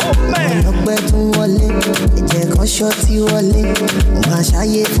lágbà, ọlọ́pẹ́ tún wọlé, ẹ̀jẹ̀ kan ṣọ́ọ̀tì wọlé, mo máa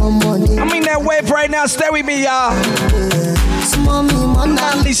ṣàyè fọ́mọdé. I'm in that wave right now, stay with me, y'all. Súnmọ́ mi mọ́nà.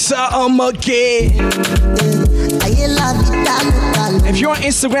 Lisa Omoge. Ayé la fi dálù kalẹ̀. If you're on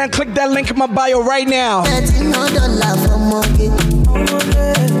Instagram, click that link in my bio right now. $13 fọ́mọdé.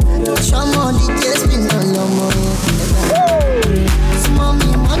 Ṣọ́mọ DJ spin on lọ́mọ yẹn. Súnmọ́ mi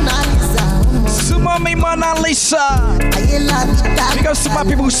mọ́nà Lisa. Sumo me Mona Lisa. Because to my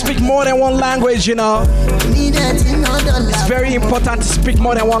people who speak more than one language, you know. It's very important to speak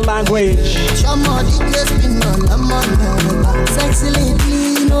more than one language. Sexy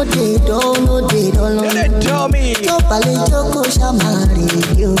lady, no day, no day, don't tell me.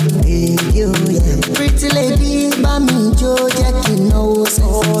 Pretty lady, mami jo, Jackie no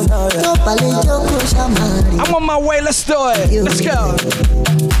I'm on my way, let's do it. Let's go.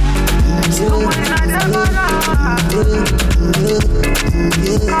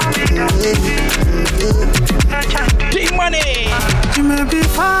 D-Money. may be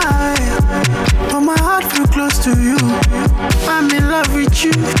far, but my heart feel close to you. I'm in love with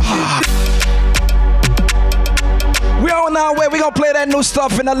you. We on our way. We gonna play that new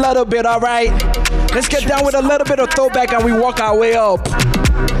stuff in a little bit, alright? Let's get down with a little bit of throwback and we walk our way up.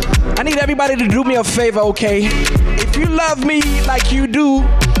 I need everybody to do me a favor, okay? If you love me like you do,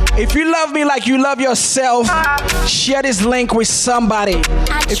 if you love me like you love yourself, share this link with somebody.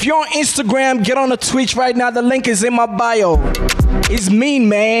 If you're on Instagram, get on the Twitch right now. The link is in my bio. It's mean,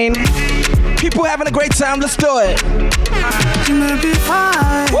 man. People having a great time. Let's do it. You may be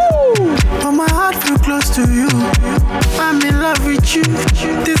fine, but my heart feel close to you. I'm in love with you.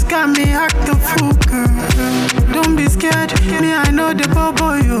 This got me act the fool, girl. Don't be scared. Me, I know the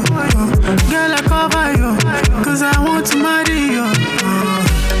bubble you. Girl, I cover you. Cause I want to marry you.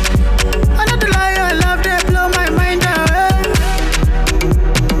 I know the lie, I love that blow my mind away.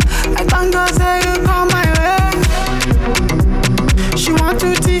 I can't go say you come my way. She want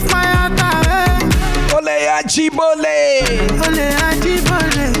to teach my heart away. Ole Ajibole. Ole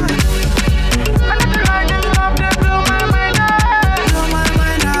Ajibole. I know the lie, this love that blow my mind away. Blow my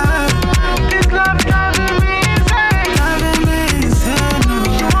mind away. This love driving me insane. Driving me insane.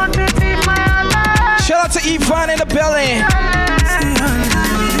 She want to teach my heart away. Shout out to Yvonne in the building.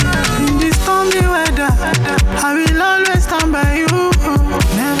 Stormy weather, I will always stand by you.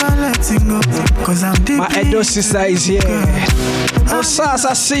 Never letting go, cause I'm deep. My Edo sister is here. Oh, Sas,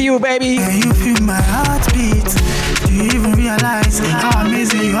 I see you, baby. Can you feel my heartbeat? Do you even realize how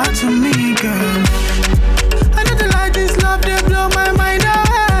amazing you are to me, girl? I know the light is love, they blow my mind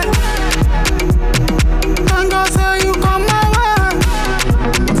away. Thank God, so you come my way.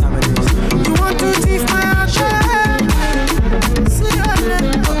 You want to thief my heart?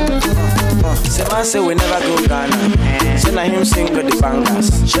 Say man say we never go Ghana. Say na him sing with the bangers.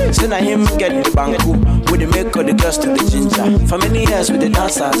 Say na him get the banku. With the make of the girls to the ginger. For many years with the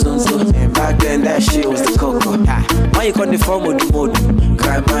dancers on so. Back then that shit was the cocoa. Why you call the form with the mode?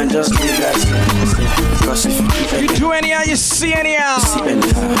 Cry man just leave that shit. Cause if you do anyhow, you see anyhow. You see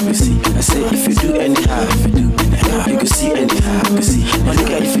anyhow, you see. I say if you do anyhow, if you do anyhow, you can see anyhow, you can see. My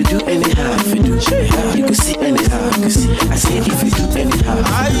nigga, if you do anyhow, if you do anyhow, you can see anyhow, you can see. I say if you do anyhow,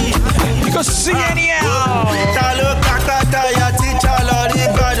 you can see anyhow.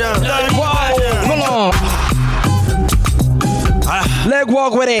 Hold on. Leg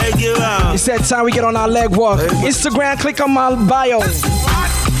walk with it. It's that time we get on our leg walk. Instagram, click on my bio.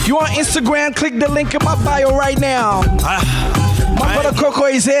 You on Instagram, click the link in my bio right now. My brother Coco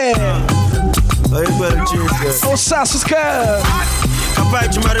is here. Oh, Sas, what's good?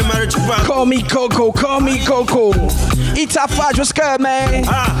 Call me Coco, call me Coco. Ita Faj, what's good, man?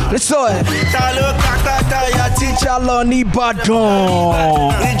 Let's do it. Teacher ni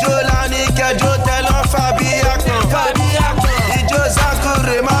badon.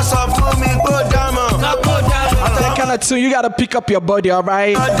 That kind of tune, you gotta pick up your body,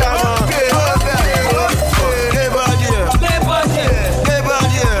 alright?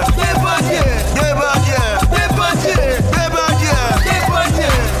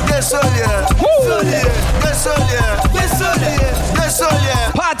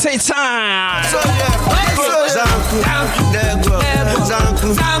 Party time!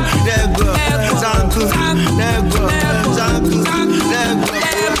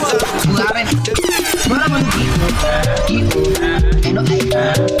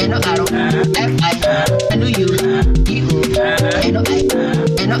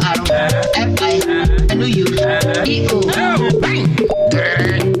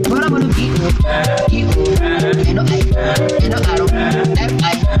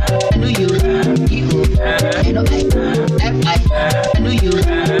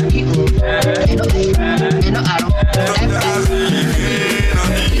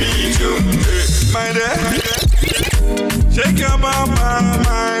 Shake your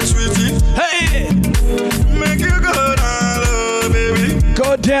mama, sweetie. Hey, make you go down low, baby.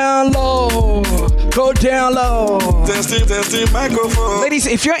 Go down low. Go down low. Testing microphone. Ladies,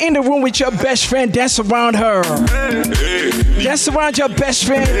 if you're in the room with your best friend, dance around her. Dance around your best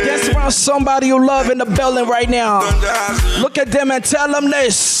friend. Dance around somebody you love in the building right now. Look at them and tell them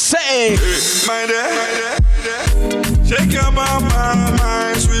this. Say, my dear, shake your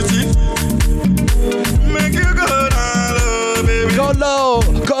mama, sweetie. Make you go down low, baby. Go low,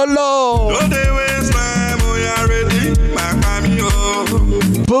 go low. Don't they waste time, we are ready. My mommy, oh.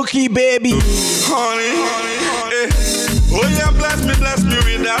 Bookie, baby. Honey, hey. Oh yeah, bless me with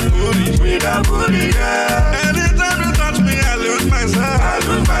that booty, girl. Anytime you touch me, I lose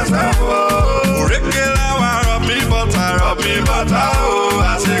myself, oh. Regular, rub me butter, oh.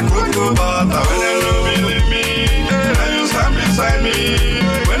 I say cuckoo butter, when you don't believe me, and you stand beside me.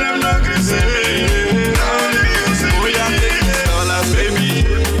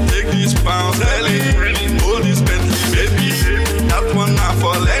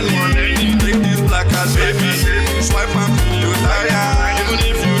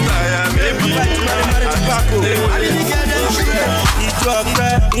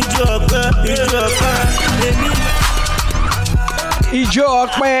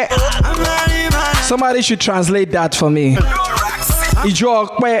 Somebody should translate that for me.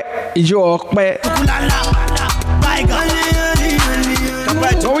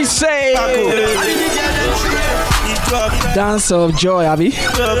 What we say? Dance of joy, Abby.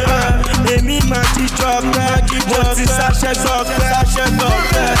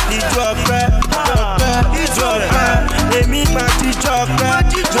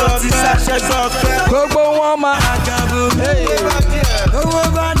 Global woman.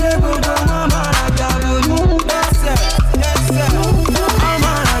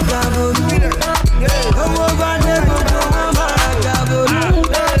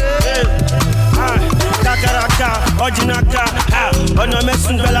 Ojinaka, ọ̀nà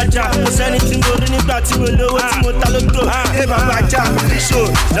mẹ́sùn gbẹ́lájà, kò sẹ́ni tí mo rí nígbà tí mo lówó tí mo ta lóko. Ẹ bàbá ajá, show,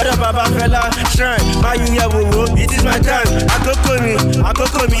 lọ́dọ̀ bàbá Fẹlá, shrine, máa yún yẹ wòwò, it is my time.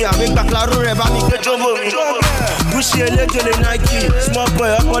 Àkókò mi, àmì gbàkúláró rẹ̀ bá mi gbé jọ́mọ́ mi. Gúúsì eléjòlè Nike, small boy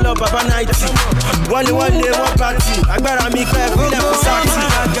ọpọlọ bàbá 90. Wọ́n pàtì, agbára mi kẹ́ fílẹ̀ fún sáàtì.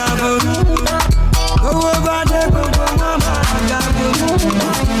 Owó bá dé gbogbo wọn máa dàgbò.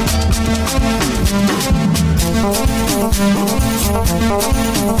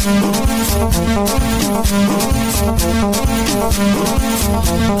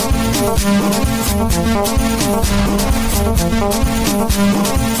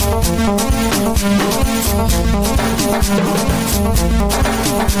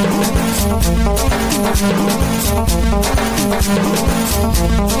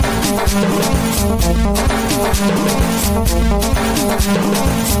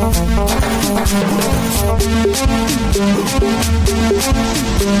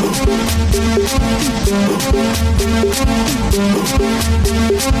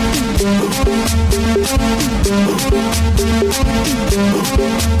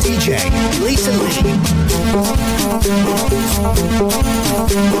 DJ Lisa Lee.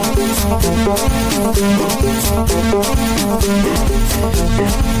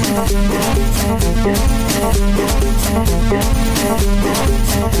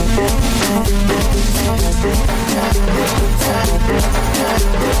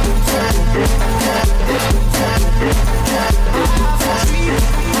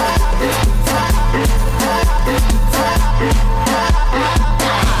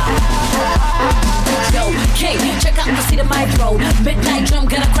 Check out the seat of my throne. Midnight drum,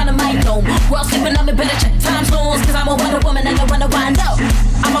 got a crown of my dome. World sleeping on me, better check time zones. Cause I'm a Wonder Woman and I wanna wind up.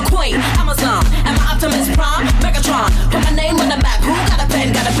 I'm a queen, Amazon, and my Optimus Prime, Megatron. Put my name on the map, who got a pen,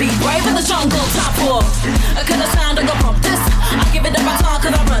 gotta be brave in the jungle, top four. Cause the sound of go from this, I give it up my tongue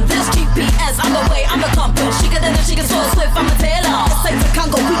cause I run this GPS. I'm the way, I'm the compass. She get in and she gets so swift, I'm a tailor. Let's take the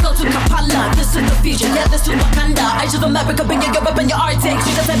Congo, we go to Kampala. This is the future, yeah, this is Wakanda. I should America, bring your Europe and your Arctic.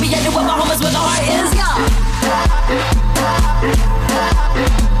 You can send me anywhere, my home is where the heart is, yeah.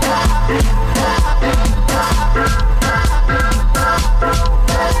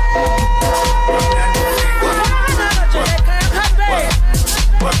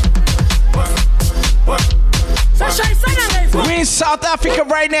 We're in South Africa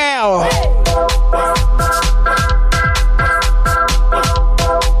right now.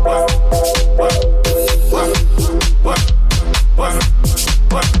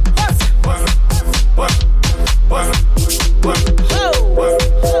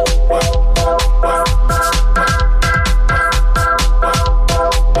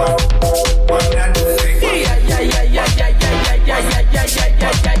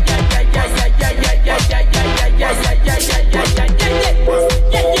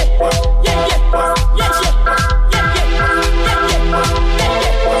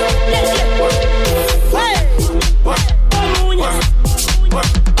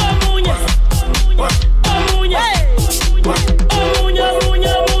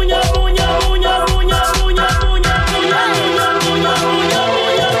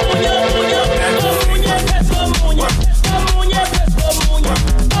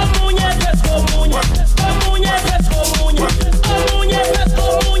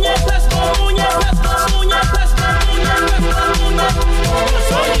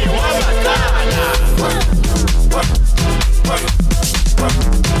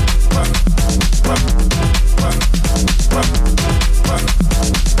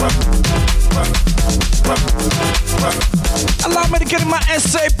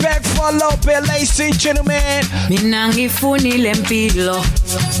 Ladies and gentlemen, minangifunile mpilo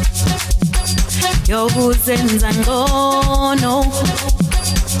yokuzenza ngono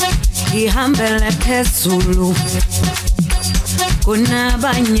ihambele phezulu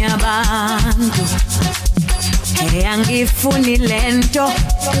kunabanye abantu angifuni lento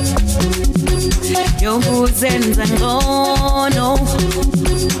yokuzenza ngono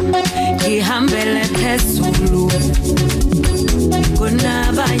ngihambele phezulu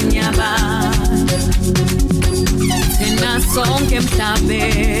kunabanye abantu thina sonke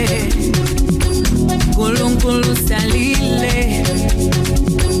emhlabeni uNkulunkulu salile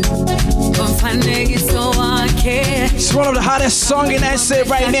komfanekiso wakhe. It's one of the hottest songs in SA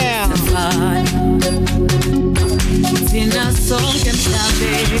right now. Thina sonke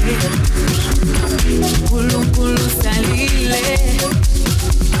emhlabeni uNkulunkulu salile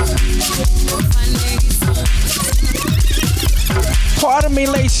Pardon me,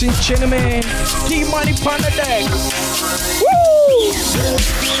 ladies and gentlemen. T-Money on the deck. Woo!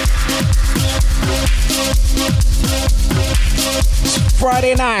 It's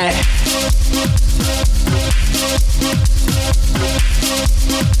Friday night.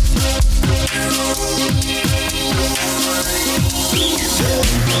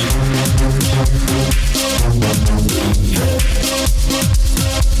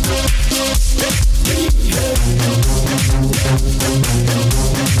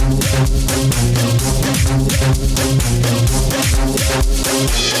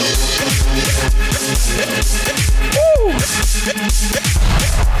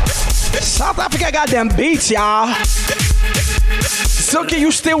 South Africa got them beats, y'all. Silky,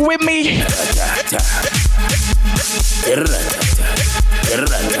 you still with me?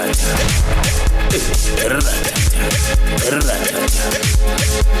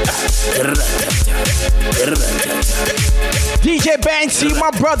 DJ Banksy,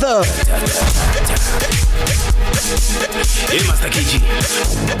 my brother. Hey, Master KG.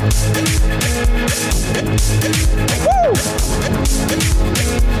 Woo!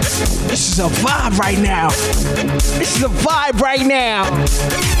 This is a vibe right now. This is a vibe right now.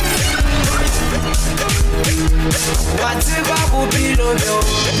 Whatever will be no no.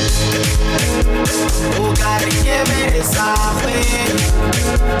 Oh God, give me this away.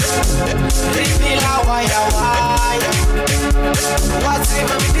 Repeat la wire wire.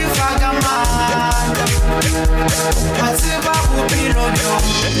 Whatever be fagaman. Whatever will be no no.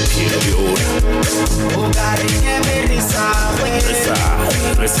 Oh God, give me this away.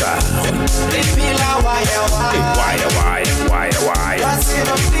 Repeat la wire wire.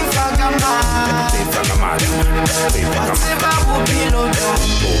 Whatever be fagaman. Whatever will be no no.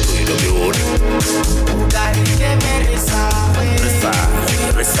 God, give me this away.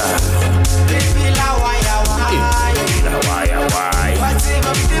 Repeat la wire wire.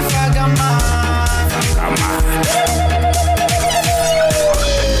 Whatever be fagaman.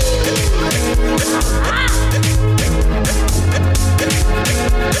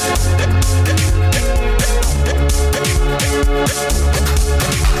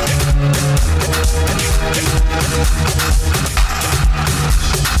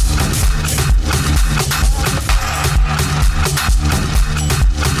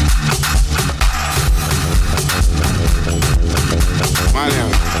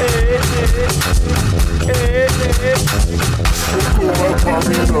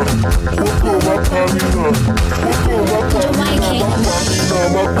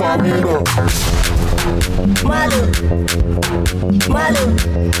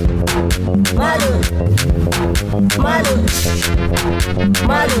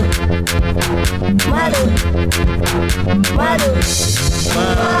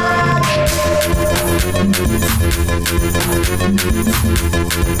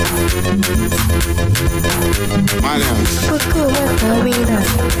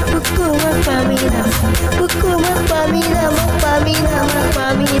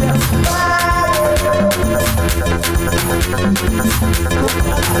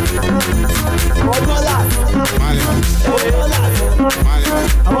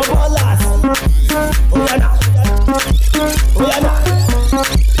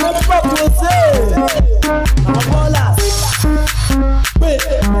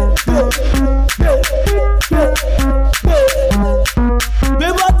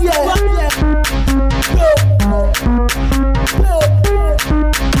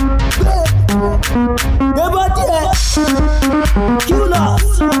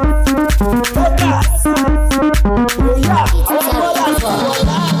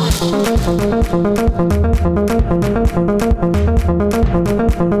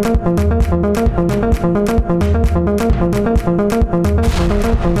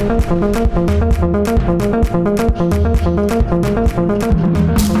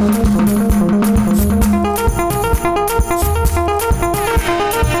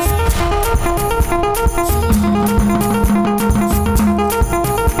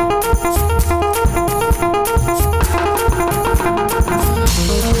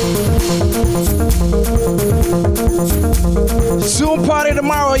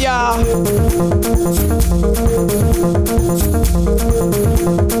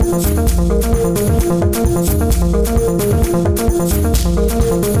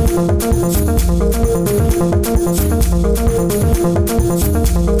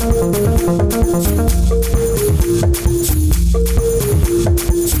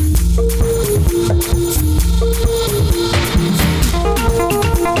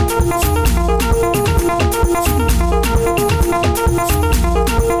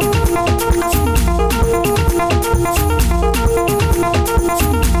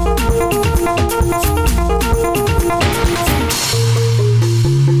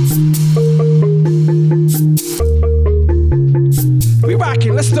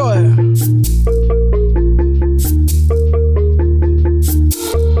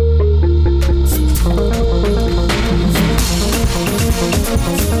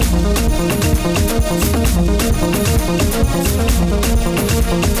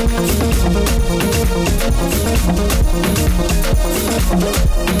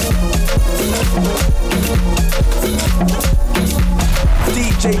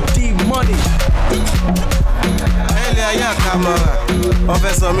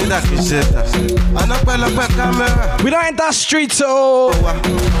 We don't enter street so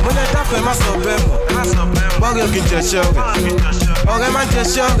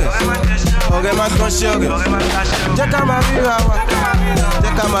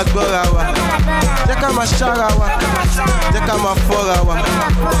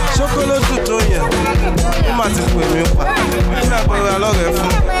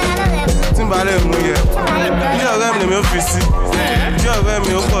Timbale mouye, di ọ̀rẹ́ mi ò fi sí, di ọ̀rẹ́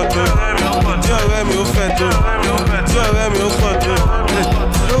mi ò pọ̀ tó, di ọ̀rẹ́ mi ò fẹ́ tó, di ọ̀rẹ́ mi ò pọ̀ tó.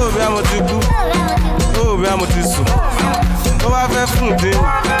 Lówó bí a mo ti kú, lówó bí a mo ti sùn. Ó wá fẹ́ fún dín,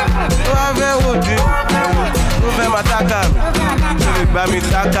 ó wá fẹ́ wò dín. Ó fẹ́ máa tákà mi, ó lè gbá mi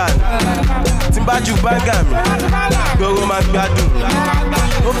tákà mi. Tí n bá ju báńgà mi, gbòòrò máa gbádùn mi.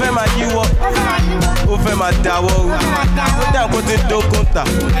 Ó fẹ́ máa yíwọ́, ó fẹ́ máa dáwọ́ rú. Ó dà kó ti dógún ta,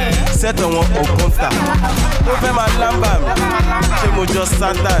 sẹ́tọ̀ wọn ògún ta. Ó fẹ́ máa lámbà mi, ṣé mo jọ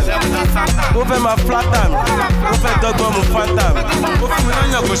sátà mi? Ó fẹ́ máa flátà mi, ó fẹ́ dọ́gbọ́n mu fátà mi. Ó fún mi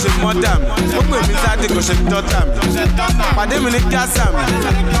lọ́yàn kò ṣe mọ́dà mi, ó pè mí sáde kò ṣe dọ́tà mi. Pàdé mi ní gásà mi,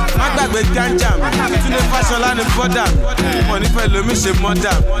 má gbàgbé gánjà mi. Túnde Fáṣọlá ní bọ́dà mi, mo nífẹ̀ẹ́ lómi ṣe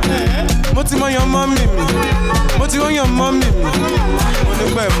mọ́dà mi. Mo ti mọyàn mọ́mì mi, mo ti mọyàn mọ́mì mi. Mo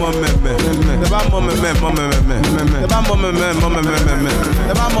nígbà ẹ̀ mọ mẹ̀mẹ̀, ẹ bá mọ mẹ̀mẹ̀ mọ mẹ̀mẹ̀, ẹ bá mọ mẹ̀mẹ̀ mọ mẹ̀mẹ̀,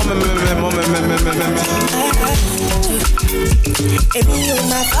 ẹ bá mọ mẹ̀mẹ̀ mọ mẹ̀mẹ̀. Èmi ò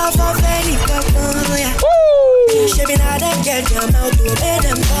máa fọ́fọ́ fẹ́ nìkan kan yá. Ṣé bí náà dem get your mouth to make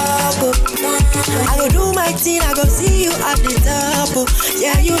them talk? I go do my thing, I go see you at the top.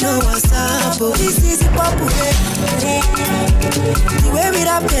 Yeah, you know what's up. This is the popular. The way we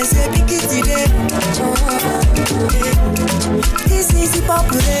rap can say big it today. This is the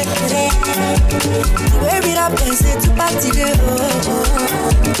popular. The way we rap can say to party today.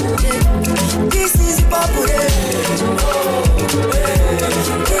 This is the popular.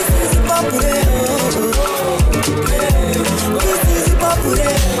 This is the popular. This is the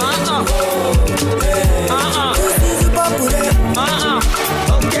popular. This is the popular.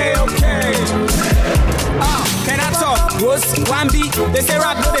 Okay. Can I talk? Rose, one beat. They say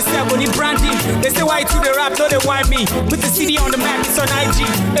rap, no they say I need branding. They say why to the rap, no they want me. Put the CD on the map, it's on IG.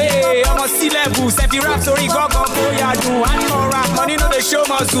 Hey, I'm on C-levels. Every rap story, go, yeah, do. I know rap, money no they show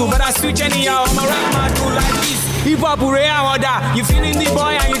muscle. But I switch anyhow, I'm a rap man, do like this. Hip-hop, hooray, and order. You feeling the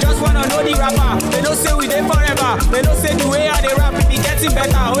boy and you just wanna know the rapper. They don't say we there forever. They don't say the way how they rap, it be getting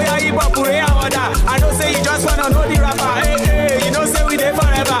better. Oh yeah, hip-hop, hooray, and order. I don't say you just wanna know the rapper. Hey, you don't say we there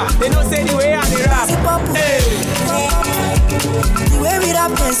forever. They don't say the way how they rap. Hey. The way we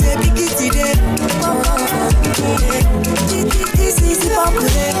rap can say big it today. This is the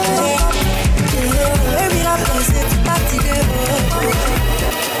popular. The way we rap can say to party today.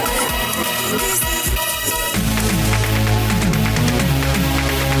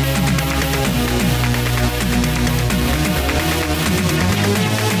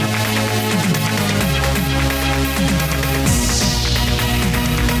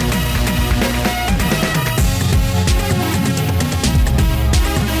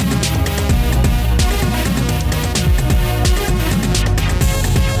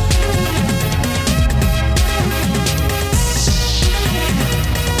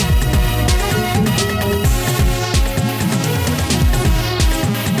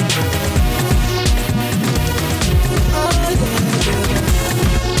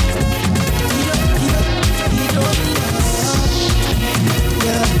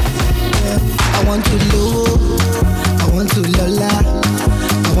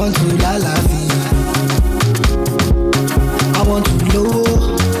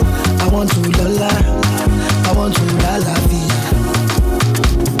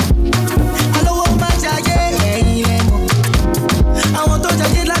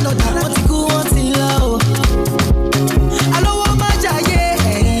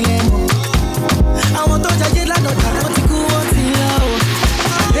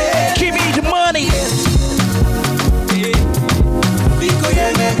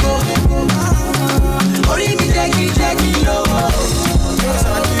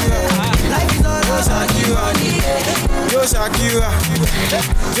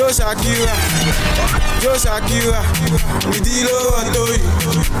 Joe Shakira, Joe Shakira, Idilo Antoi,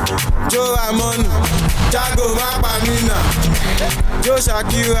 Joe Ramon, Jago Mapamina, Joe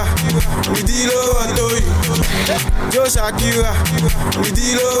Shakira, Idilo Antoi, Joe Shakira,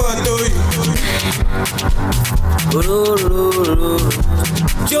 Idilo Antoi.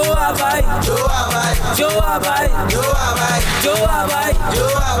 Joe Abai, Joe Abai, Joe Abai, Joe Abai, Joe Abai,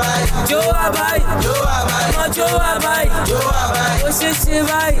 Joe Abai, Joe Abai, Joe Abai, Joe Abai, Joe Abai, Osheshe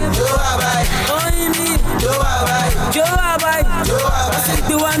Bai, Joe Abai, Oimi, Joe Abai, Joe Abai, Joe Abai.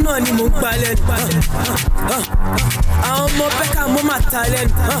 The one on the moon ballet. I'm more back and more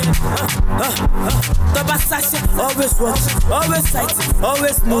talent. The Basasha always watching, always sighting,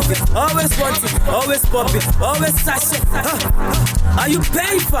 always moving, always wanting, always popping, always sashing. Are you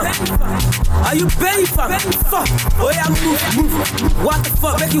paying for? Are you paying for? Oh yeah, move. What the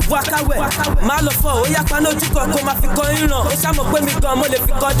fuck? Make you walk away. Malo for oh yeah, pano chuko koma fi koin lo. O sa mo pe mi gan mo le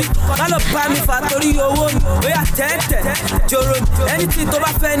fi kodi. Malo pa mi fa tori owo ni. Oh yeah, tete. Joro. Anything to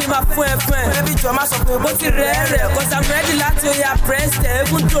ba fe ni ma fun e fun. Baby jo ma so pe bo ti rere. Cause I'm ready lati oh yeah, press te.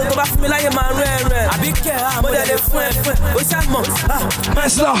 Even though to ba fun mi láyé ma rere. Abi ke ha mo le fun e fun. O sa mo.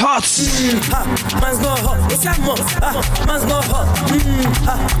 Man's not hot. Man's not hot. O sa mo. Man's not hot.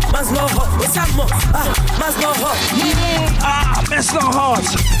 Man's not hot. What's up, man? Man's not hot. Man's not hot.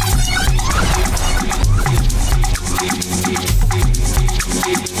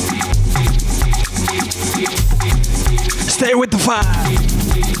 Stay with the fire.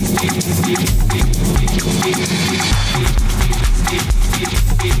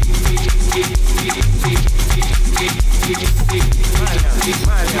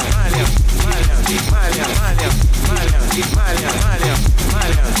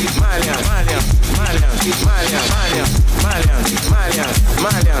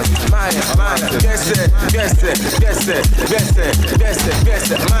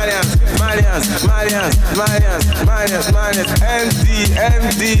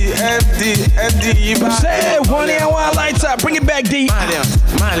 MD. Say it, 1 and 1 lights up. Bring it back, D.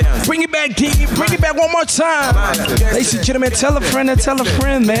 Bring it back, D. Bring it back one more time. Ladies and gentlemen, tell a friend,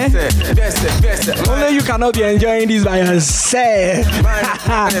 man. Only you cannot be enjoying this by yourself.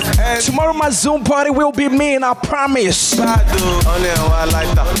 Tomorrow my Zoom party will be me, and I promise.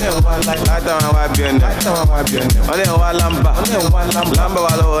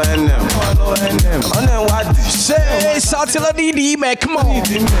 Say, Satila DD, man, come on.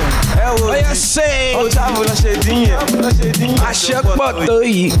 Oh, yeah, say. I shook but do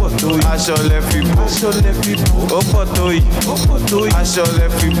you. I shall let people. Oh, potoi. I shall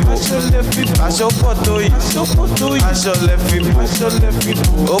let people. I shall potoi. I shall let people.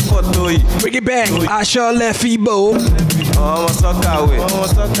 Oh, potoi. Bring it back. I shall let people. Oh, I'm suck away.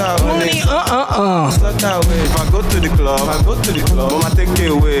 Money, If I go to the club, Mama take it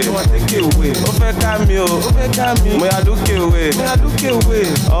away. Ofe cameo. Moya look away.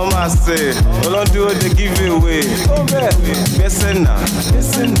 Oh, my say. Don't do the giveaway. Besena.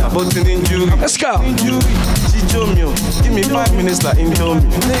 But in injury. Let's go. Chichomio. Give me 5 minutes like Indomie.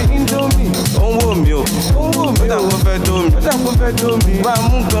 Onwomio. What I'm going to do.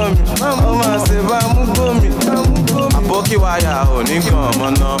 Bamugami. Oh, my say. Bamugami. Aboki waya. Oh, Nikom.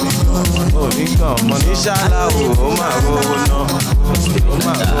 Oh, Nikom. Inshallah. Oh, my God.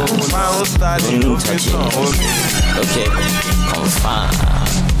 Okay, I'm fine.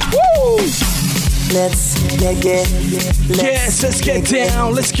 Woo! Let's get yes, let's get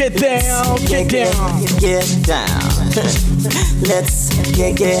down. Let's get down. Get down. Get down. Let's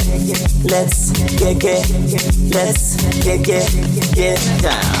get down.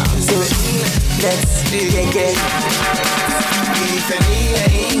 So let's get.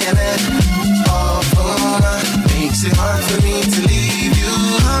 Makes it hard for me to leave you.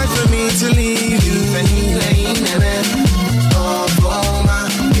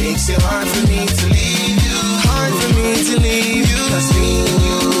 Makes it hard for me to leave you. Cause me and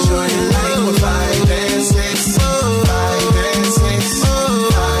you join like 5 and 6. 5 and 6.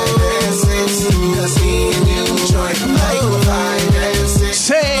 5 and 6. Cause me and you join like 5 and 6.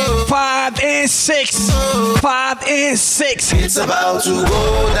 Say 5 and 6. 5 and 6. It's about to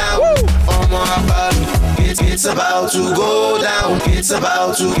go down. On my body. It's about to go down. It's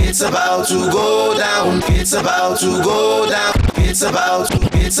about to go down. It's about to go down. It's about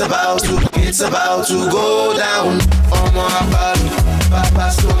to go down. On my body, Papa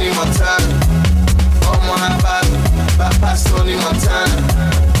Sony Montana. On my body, Papa Sony Montana.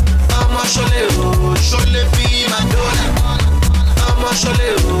 I'm a Chole be Madonna. I'm a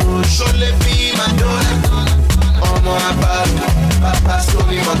Chole be Madonna. On my body, Papa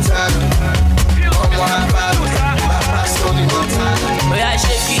Sony Montana. On my body, Papa Sony Montana.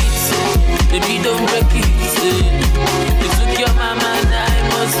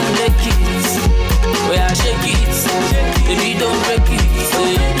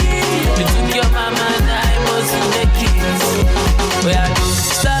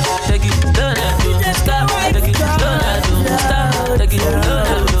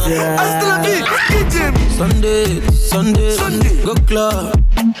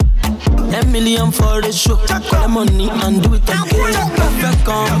 $10 million for the show. Collect money and do it again. Perfect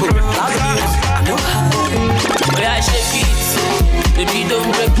combo. I know how. Where I shake it, baby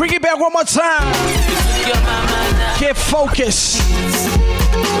don't break. Bring it back one more time. Get focused.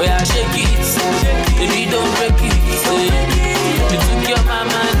 Where I shake it, baby don't break it. You took your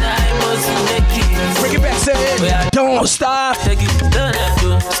mama and I must make it. Bring it back, say it. Don't stop. Take it,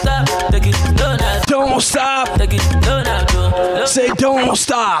 don't stop. Take it, don't stop. Take it, don't. Say don't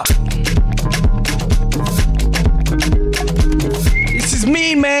stop. This is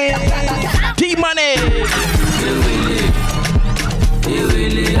me, man. T-Money. It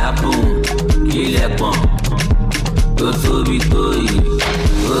will happen. Kill a pump. Go to be toy.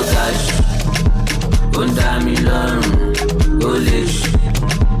 Go cash. Go Damilon. Go Lish.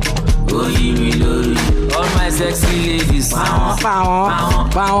 Go Yimilori. All my sexy ladies. Power.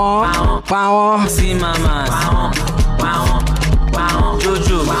 See mama.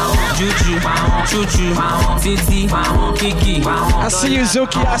 Jojo, Juju, Chuchu, Titi, Kiki. I see you,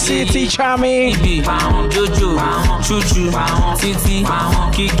 Zuki. I see you, T-Chami. Jojo, Chuchu, Titi,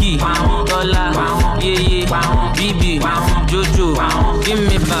 Kiki, Dola, Yeye, Bibi, Jojo. Give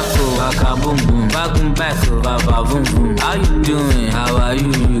me back, baka boom boom, back baba boom boom. How you doing? How are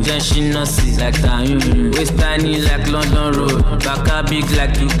you? Jenshi nurses like Tanyun. Waist tiny like London Road. Baka big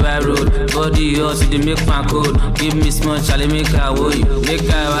like Dubai Road. Body hot, they make my code. Give me small challenge, make a way. Make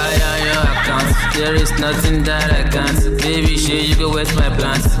a wire your account. There is nothing that I can't. Baby, shit, you go waste my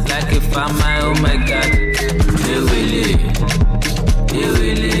plans. Like if I'm my, oh my god. It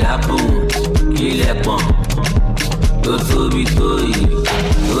will happen. Kill a pump. Go to be toy.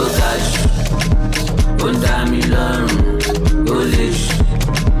 Go cash. Go Damilon. Go Lish.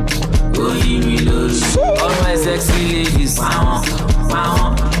 Go Yimilori. All my sexy ladies. All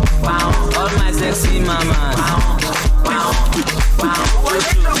my sexy mamas.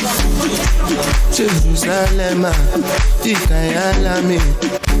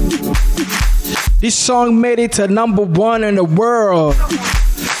 This song made it to #1 in the world.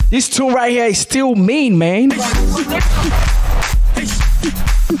 This tune right here is still mean, man.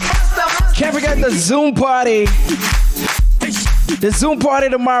 Can't forget the Zoom party. The Zoom party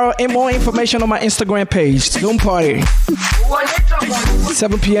tomorrow, and more information on my Instagram page. Zoom party.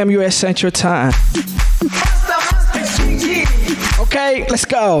 7 p.m. US Central Time. Okay, let's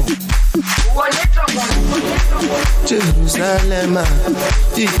go. Jerusalem,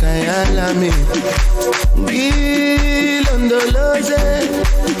 Ikayalami, Gilondoloze,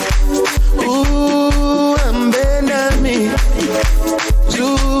 Ambenami,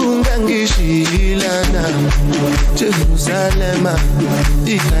 Zungangishilana, Jerusalem,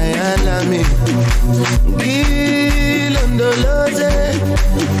 Ikayalami, Gilondoloze,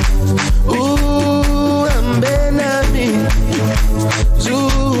 Ambenami,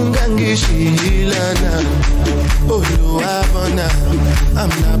 Zungangishilana. Oluwabona,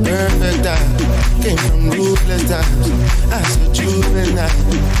 I'm not perfect. I came from ruthless times as a juvenile.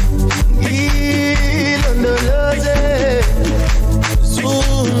 Ilondoloze,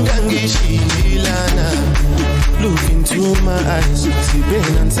 Zungangishilana. Look into my eyes, see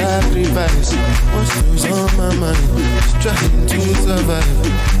pain and sacrifice. What's goes on my mind? Trying to survive.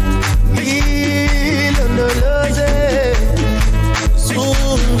 Ilondoloze.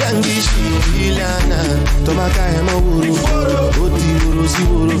 Zungangishilana, Tomaka ema wuru, Oti wuru si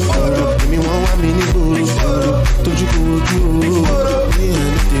wuru, Emi wan wa mi ni wuru, Toju ko oju wuru, Mi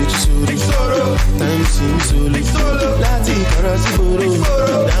eni teju sori, Time seems so late, Lati ikoro si wuru,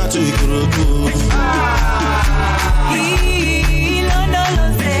 Down to Ikorodu.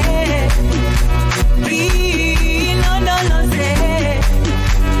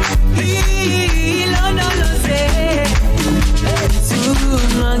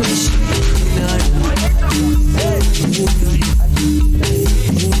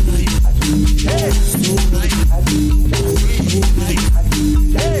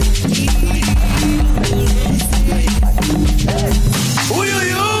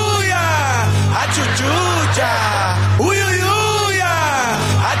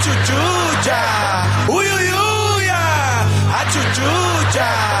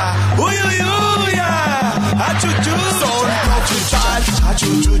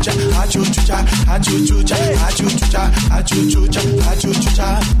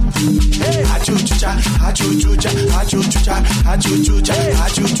 Achuchucha,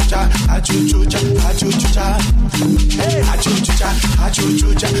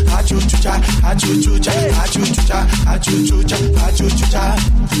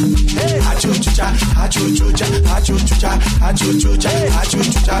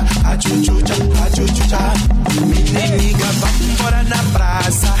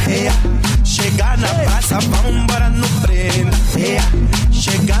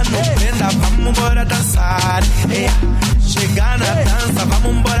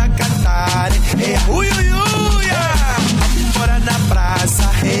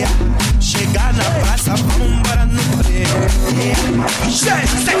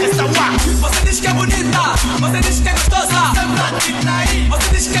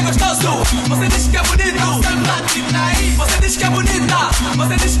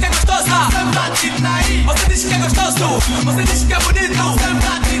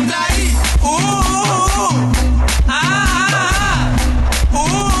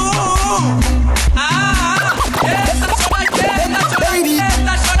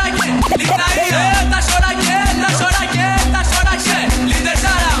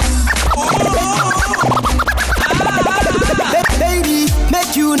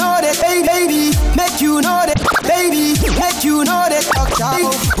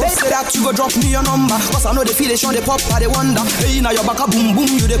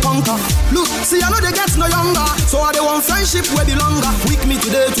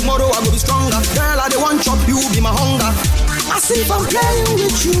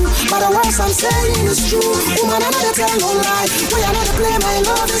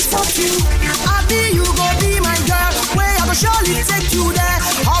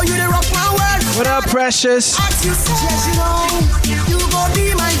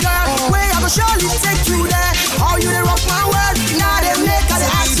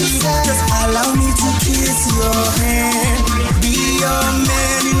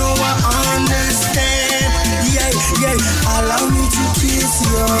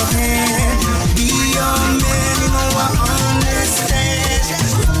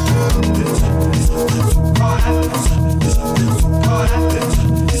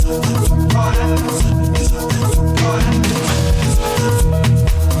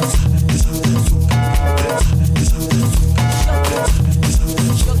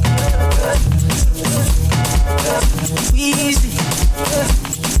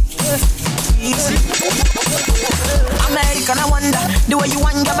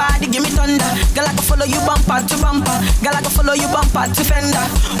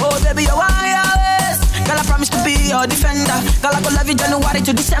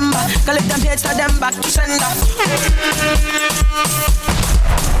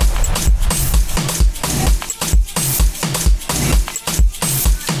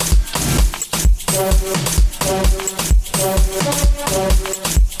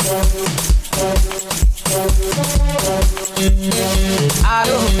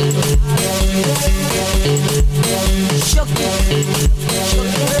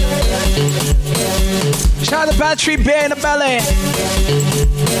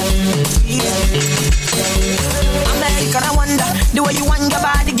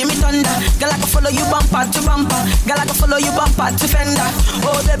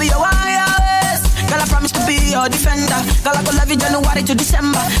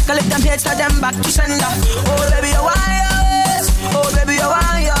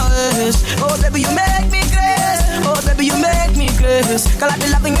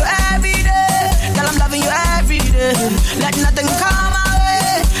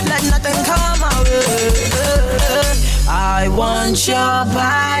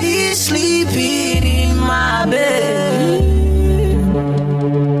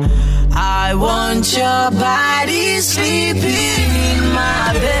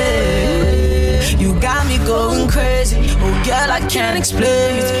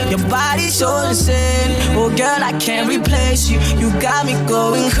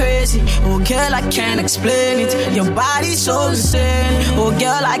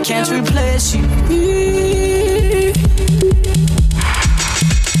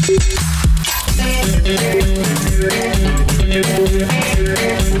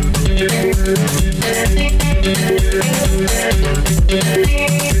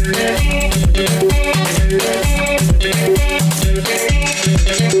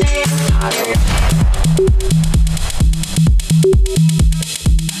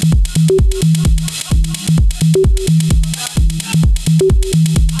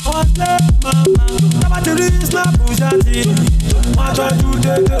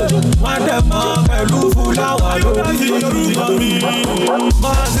 lédè wọ́n dẹ̀ mọ́ pẹ̀lú fúláwà lórí orúkọ mi.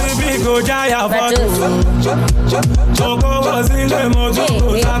 Mọ̀sí bí kò jáyà fọ́tò ṣòkò wọ sílé mo tún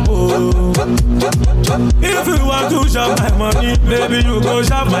kò sápò. If you want to shop my money, baby you go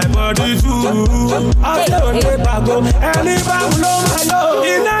shop my body too. Ọ̀sẹ̀ òde pàgọ́ ẹni bá wù ló máa lò.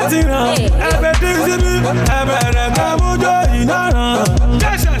 Iná ti ràn ẹ̀bẹ̀ tí síbí ẹ̀bẹ̀ rẹ̀ ká mú jó iná ràn.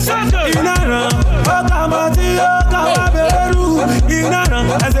 Iná ràn ọkà mọ́ tí ó kà wá bẹ̀rù. Iná ràn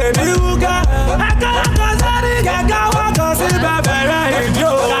ẹsẹ̀ bí wúkẹ́. Ẹ̀ka ẹ̀ka sáré kẹ̀kẹ́ wá kan sí bẹ̀bẹ̀rẹ̀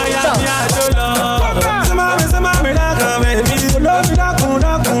ìjó. Káyà ní àjò lọ. Símámi dákun bèbí olómi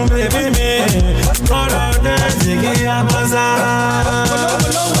dákun bèbí mi. Kọ́lọ̀ dé jìgì àbọ̀sá.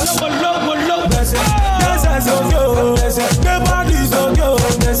 Gbèsè sókè o, gbé bọ́dì sókè o.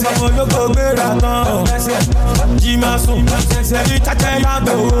 Ọmọ olóko gbéra kan o. Jí máa sùn, ẹbí tẹ́tẹ́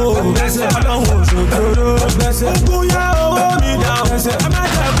yàgò o. Ọlọ́run òṣòjòrò. Ogun yá owó mi dà o. Ẹ má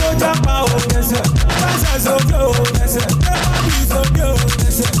jẹ́ kó jápa o. Gbèsè sókè o, gbé bọ́dì sókè o.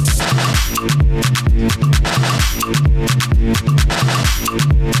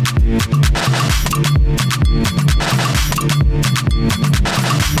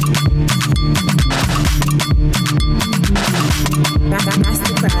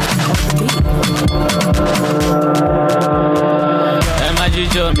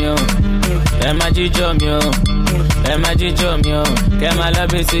 Ẹ má jíjọ mi o, ẹ má jíjọ mi o, kẹ́ máa lọ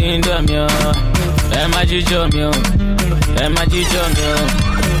bí ti Indomie o. Ẹ má jíjọ mi o, ẹ má jíjọ mi o,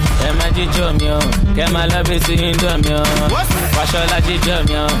 ẹ má jíjọ mi o, kẹ́ máa lọ bí ti Indomie o. Wàṣọlá jíjọ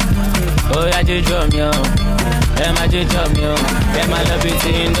mi o, óyá jíjọ mi o, ẹ má jíjọ mi o, kẹ́ máa lọ bí ti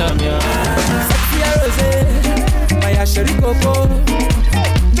Indomie o. Sexy Rose, my Sherry Coco.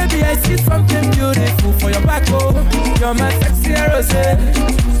 Baby, I see something beautiful for your back, oh. You're my sexy Rose,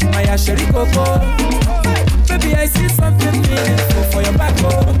 my Sherry Coco. Baby, I see something beautiful for your back,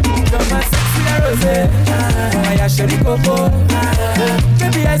 oh. You're my sexy Rose, my Sherry Coco.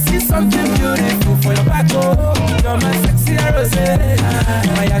 Baby, I see something beautiful for your back, oh. You're my sexy Rose,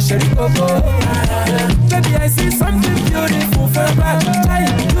 my Sherry Coco. Baby, I see something beautiful for your back. Hey,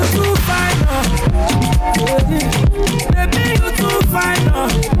 you too fine, oh. Baby, you too fine, oh.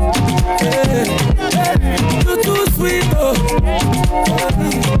 Hey, you too sweet, oh.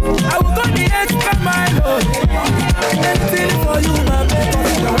 I will go the extra mile, oh. Anything for you, my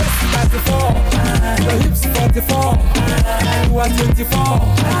baby. Your waist 34, your hips 44, you are 24.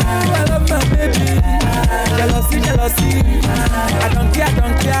 I love my baby. Jealousy, I don't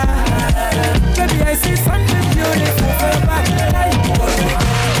care. Baby, I see something beautiful for your back.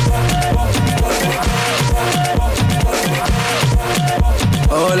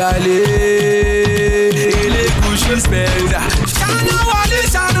 Oh la les couches spell. Shana wale.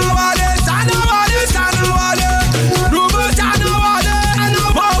 Rubo shana wale.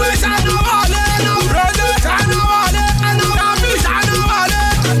 Bowe shana wale. Rodo shana wale. Kapi shana wale.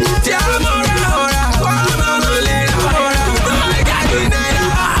 Tiamora. Wamamole. I got you naira.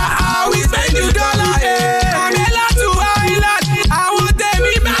 We spend you dollar. Amela to island. I want them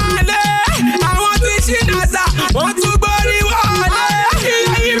in Male. I want the Chinaza. Want to body wale.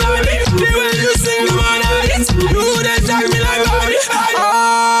 The way you sing, man, you dey drive me like Bobby.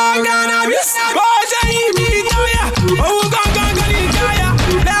 Oh, cannabis. Oh, say me tire. Oh, go, Nijaya.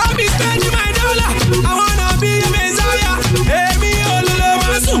 Let me spend my dollar. I wanna be a messiah. Hey, me, oh, Lolo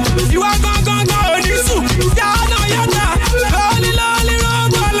Masu. You are go, Nisu. Jano Yata. Loli,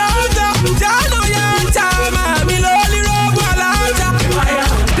 Robo Lata. Jano Yata, mami, Loli, Robo Lata.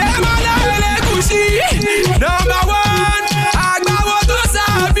 Demala, Ele Kushi. Number one. Agbawo to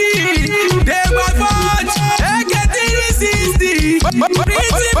Sabi. Demba Fudge. AK360.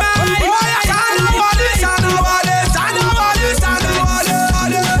 Pretty man. Shana wale.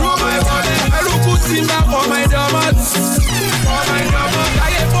 Simba for my diamonds. I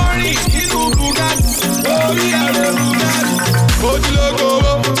get funny. It's a Bugatti. Oh, we are the Bugatti. Ojilogo.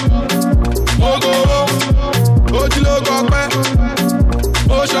 Ojilogo pe.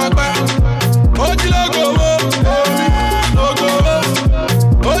 Oshope. Ojilogo.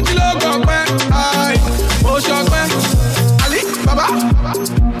 Ojilogo pe. Ai. Oshope. Ali Baba.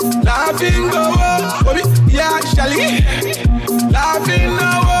 Laughing go. Obi. Yeah, Shali. Laughing no.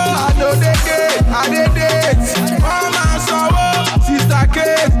 I did it. Mama Sawo, Sister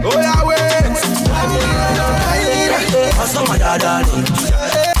Kate, oh yeah, wait.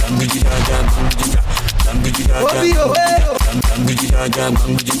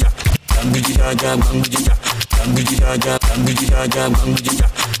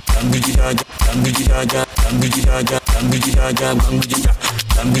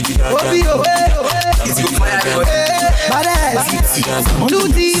 Obio, badass, too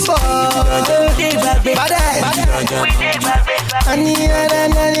deep, badass.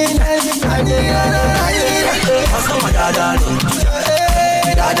 Customer dadani,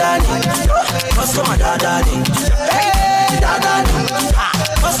 customer dadani, dadani,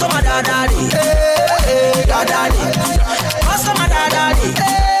 customer dadani, dadani, customer dadani,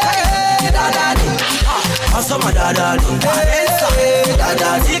 dadani, customer dadani,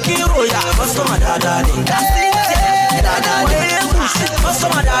 dadani, Kiroya, customer dadani, dadani,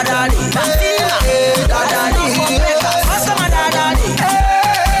 customer dadani, dadani, customer dadani,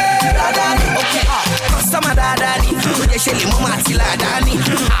 dadani, okay, customer dadani, we shell mama tiladani,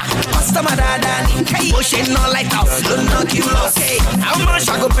 customer dadani, hey, we shell no light out, don't knock you lost, hey, how much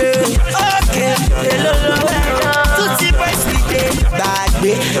I go pay, okay, hello, tutti by sleep, bad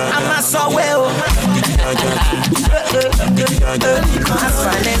way, I'm a so well.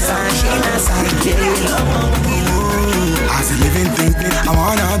 As a living thing, I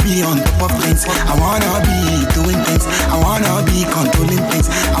wanna be on top of things. I wanna be doing things. I wanna be controlling things.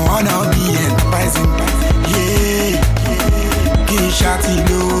 I wanna be enterprising. Yeah,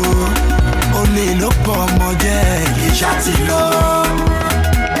 Kishatilo, Ole Lopo Moje, Kishatilo,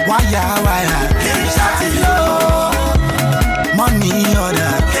 Waya, Kishatilo, money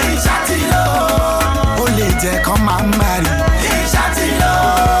order, Kishatilo, Ole Te come and marry, Kishatilo.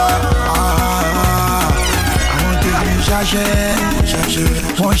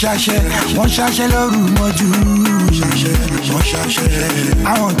 Wọ́n ṣaṣẹ́ lóru mọ́jú.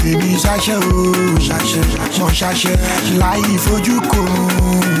 Àwọn tèmi ṣaṣẹ́ o. Wọ́n ṣaṣẹ́ láì fojú kò.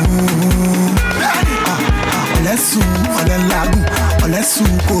 Ọ̀lẹ́sùn ọ̀lẹ́ làágùn,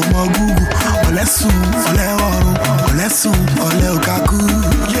 ọ̀lẹ́sùn kò mọ gúgù, ọ̀lẹ́sùn ọ̀lẹ́ ọ̀run, ọ̀lẹ́sùn ọ̀lẹ́ òkàkú.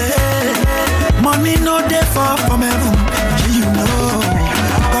 Money no dey fall from heaven, you know.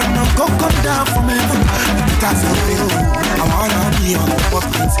 God no go come down from heaven. That's the way. I wanna be on top of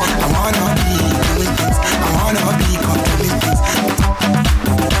things. I wanna be doing things. I wanna be controlling things.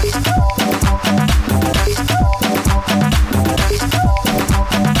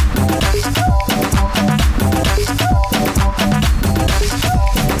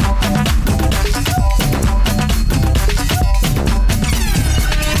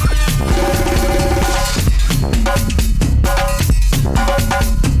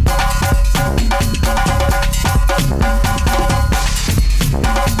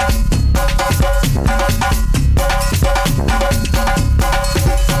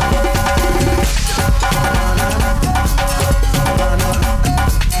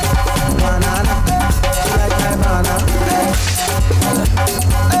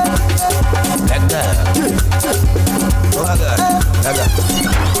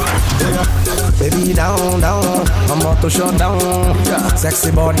 Baby down, I'm about to shut down.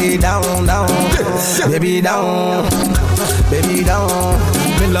 Sexy body down, baby down.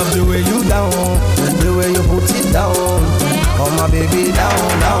 Me love the way you down, the way you put it down. Oh my baby down.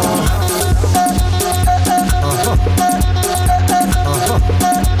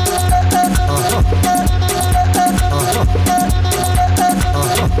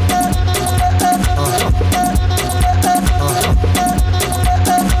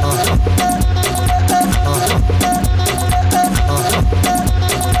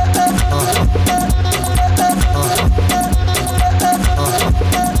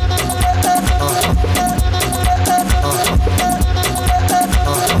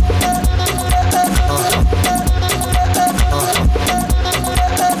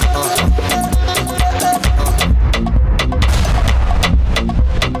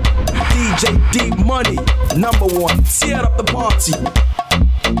 Deep Money, number one, tear up the party.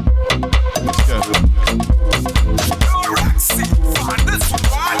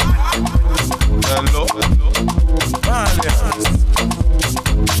 Hello.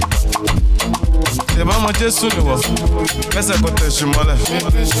 C'est pas mon Jésus, mais c'est côté chimolé.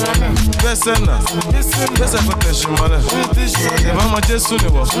 Besena, c'est côté chimolé. C'est pas mon Jésus,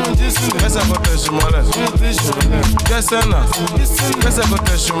 mais c'est côté chimolé. Besena, c'est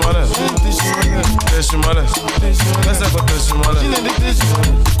côté chimolé. Chimolé, c'est côté chimolé.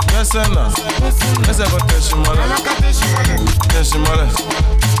 Besena, c'est côté chimolé. Chimolé.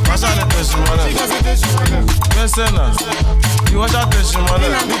 Masale Teshimole, Besena, you watch out Teshimole,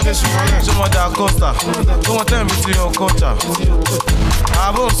 Jomoda Costa, come tell me to your culture.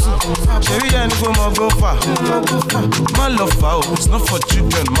 Abosu, Sherry and go more go far. My love, it's not for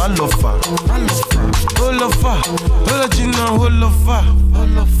children, my love. Oh, love, oh, you know, oh, love, wow,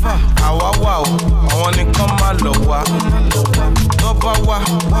 I want to come, my love, top bá wá,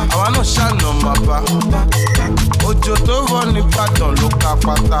 àwa náà ṣàna máa bá. Òjò tó rọ̀ ní Ìbàdàn ló ká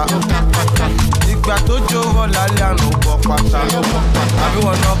pátá. Ìgbà tó jó rọ̀ lálẹ́ àná ó bọ́ pátá.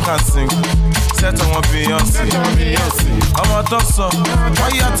 Everyone now can sing, set on one Beyonce. Ọmọ tó sọ, why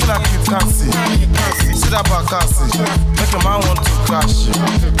you acting like you can't see? See that back see, make a man want to crash.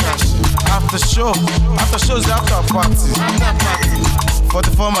 After show is after party.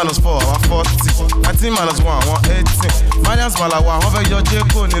 44 minus 4, 40. 19 minus 1, 118. Marians Malawa, over your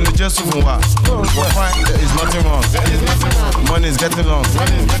J-Cone in the Jesu Mwa. We're fine, there is nothing wrong. Money is getting long.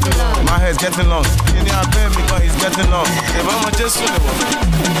 My hair is getting long. In the bed, because he's getting long. If I'm a Jesu, oh,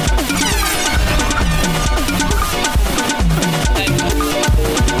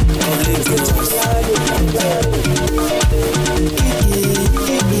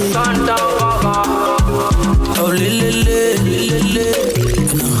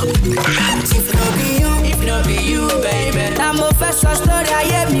 If not be you, baby. I'm a first story, I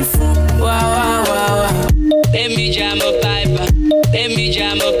hear me fool. Wow. Let me jam a piper. Let me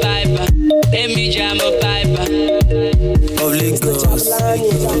jam a piper. Let me jam a piper. Holy Ghost.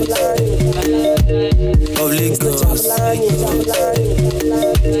 Holy Ghost.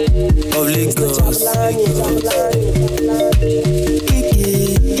 Holy Ghost.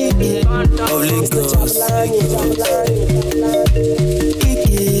 Holy Ghost.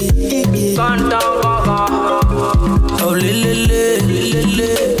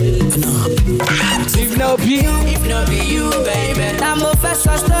 Oh, If not be you, baby. I'm a first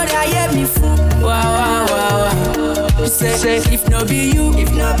story, I hear me fool. Wow. Say, if not be you,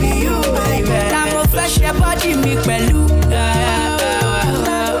 baby. I'm a fresh your body, me pelu.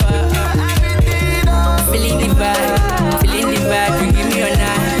 Feeling the vibe, you give me a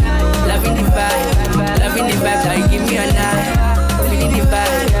night. Loving the vibe, that you give me a night. Feeling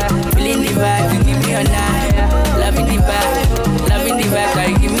the vibe, you give me a night. Loving the vibe, that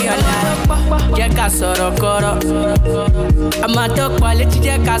you give me a night. Jẹ́ ká sọ̀rọ̀ kọ́rọ̀, àmọ́ tó pọ̀ létí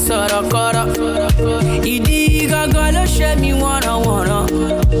jẹ́ ká sọ̀rọ̀ kọ́rọ̀. Ìdí gangan ló ṣe mí wọ̀nràn.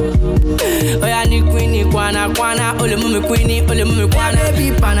 Oya ni queen ni kwana, ó lè mú mi queen ni, ó lè mú mi kwana. Baby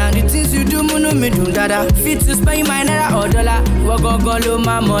pana, the things you do múnú mi dùn dáadáa. Fit to spend my naira or dollar, wọ́n gangan ló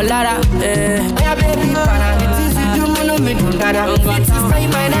máa mọ̀ lára. Oya baby pana, the things you do múnú mi dùn dáadáa. Fit to spend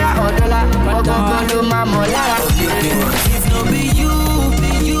my naira or dollar, wọ́n gangan ló máa mọ̀ lára. if no be you,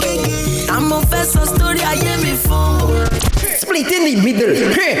 I'm a first story, I hear me fool. Split in the middle.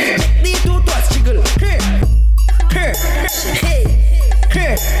 The two toes jiggle.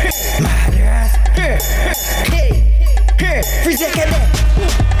 Madass. Freeze your head.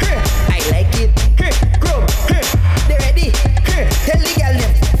 I like it. Grow. They ready. Tell the girl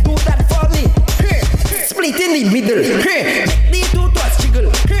them do that for me. Split in the middle. The two toes jiggle.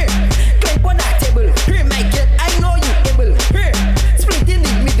 Climb on that table. My girl, I know you able. Split in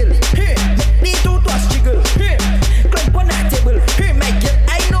the middle. The two toes jiggle. Climb on that table. My girl, I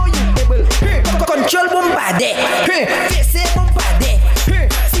know you able. Control bombade. Face bombade.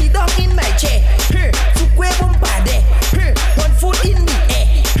 Sit down in my chair. Tukwe bombade. One foot in the air.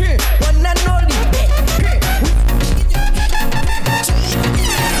 One and only bed.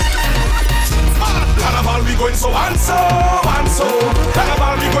 Carnival we going so and so.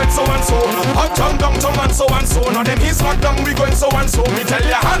 Carnival we going so and so. Uptown, downtown and so and so. Now them East Lockdown we going so and so. Me tell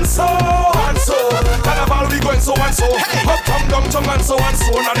ya and so. Carnival we going so and so. Uptown, downtown and so and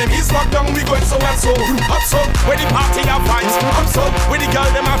so. Now them East Lockdown we going so and so. Up so where the party have vibes. Up so where the girl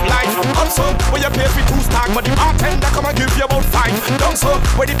them have life. Up so where you pay for 2 stars, but the bartender come and give you about 5. Down so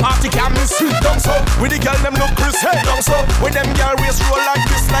where the party can miss. Down so where the girl them look Chris. Down so where them girl waist roll like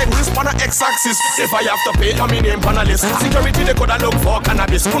this, like wrist on a X-axis. If I have to pay, I'm in name on a list. Security they coulda look for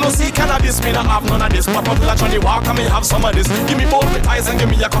cannabis. Who no see cannabis, me not have none of this. Pop up like on the walk, I may have some of this. Give me both my ties and give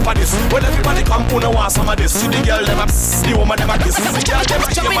me a cup of this. When everybody come, who no want some of this. See the girl them a pss, the woman them a kiss. The girl them a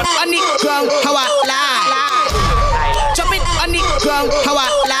Chop it on the ground, how I lie. Chop it on the ground, how I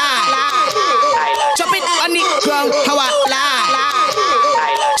lie. Chop it on the ground, how I lie.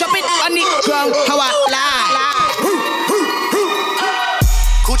 Chop it on the ground, how I lie.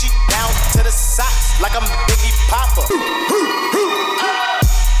 Coochie down to the socks like I'm Biggie Popper.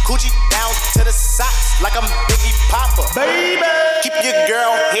 Coochie down to the socks like I'm Biggie Popper. Baby, keep your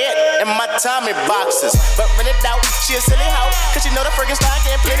girl head in my Tommy boxes, but rent it out. She a silly hoe, cause she know the Frankenstein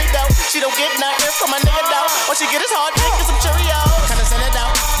getting plenty dough. She don't get nothing from my nigga though. All she get is hard dick and some Cheerios. Kinda send it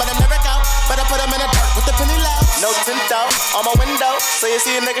out, but I never go. But I put them in the dirt with the penny low. No tint out on my window, so you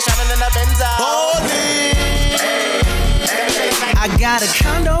see a nigga shining in that Benz out. I got a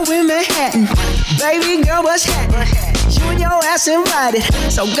condo in Manhattan. Baby girl, what's happening? You and your ass invited,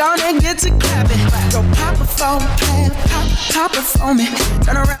 so go and get to clapping. Go pop a phone, player, pop it for me.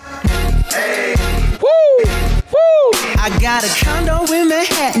 Turn around. Hey. Woo! Woo! I got a condo in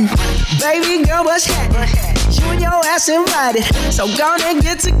Manhattan. Baby girl, what's happening? You and your ass invited, so go and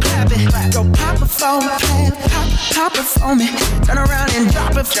get to clapping. Go pop a phone, player, pop it for me. Turn around and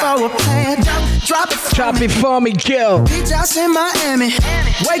drop it for a player. Drop it for me. Drop it for me, girl. Beach house in Miami.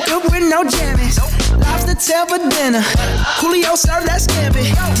 Wake up with no jammies. Lobster tail for dinner. Julio served that scampi.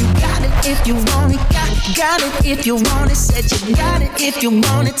 You got it if you want it. Got it if you want it. Said you got it if you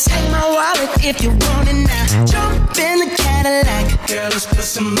want it. Take my wallet if you want it now. Jump in the Cadillac. Girl, let's put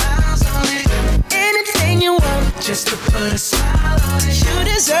some miles on it. Anything you want, just to put a smile on it. You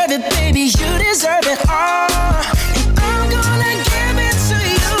deserve it, baby. You deserve it all. And I'm gonna give it to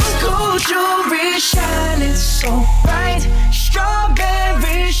you. Gold jewelry shining so bright.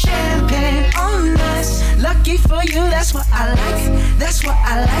 Strawberry champagne on us. Lucky for you, that's what I like. That's what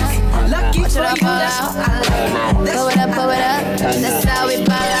I like. Lucky for you, that's what I like. Pull it up, that's how we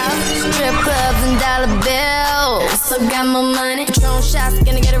ball out. Strip clubs and dollar bills. Still got more money. Patron shots,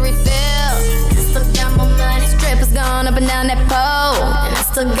 gonna get a refill. Still got more money. Strippers going up and down that pole. And I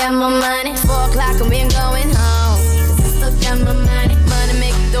still got more money. 4 o'clock and we ain't going home. Cause I still got more money. Money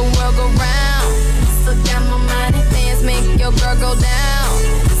make the world go round. Still got more money. Dance make your girl go down.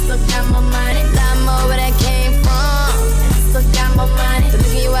 Still got more money. Lot more where that came from. Still got more money. The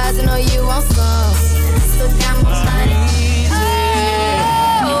look in your eyes, I know you want some. Still got more money.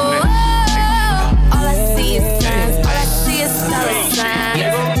 Oh, all I see is signs. All I see is dollar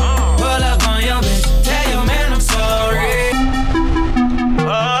signs. Pull up on your bitch. Tell your man I'm sorry.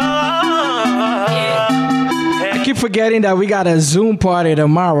 I keep forgetting that we got a Zoom party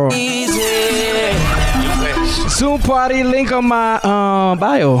tomorrow. Zoom party, link on my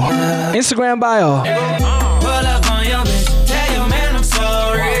bio. Instagram bio. Pull up on your bitch. Tell your man I'm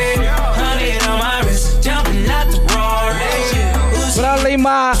sorry. Honey on my wrist. Jumping out the Rory. But I lay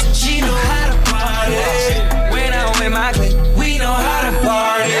my. She know how to party. When I'm with my clique, we know how to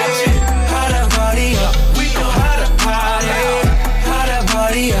party. How to party up. We know how to party. How to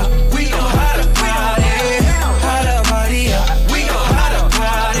party up. We know how to party. How to party up. We know how to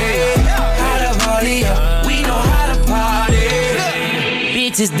party. How to party up.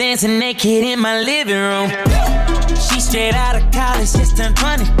 Bitches dancing naked in my living room. She straight out of college, just turned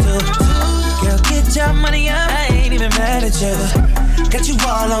 22. Girl, get your money up, I ain't even mad at you. Got you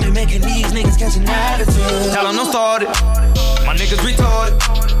all on me, making these niggas catch an attitude. Tell them don't start it, my niggas retarded.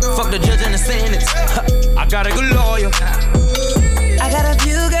 Fuck the judge and the sentence, I got a good lawyer. I got a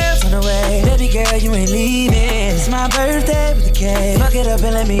few girls on the way. Baby girl, you ain't leaving. It's my birthday with the cake. Fuck it up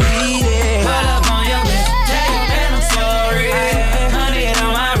and let me eat it. Pull up on your bitch, tell your man I'm sorry. Honey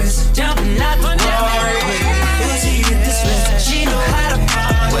on my wrist, jumping out the Rory. She hit this list, she know how to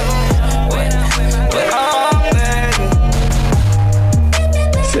party.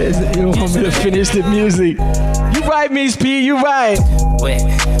 Says you don't want me to finish the music. You right, Miss P, you right.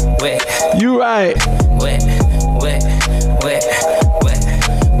 You right.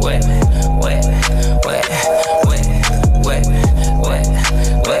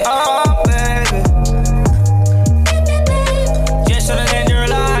 Oh, baby. Just tryna change your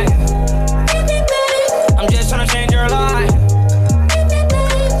life. I'm just tryna change your life.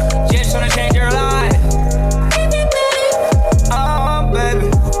 Just tryna change your life. Oh, baby.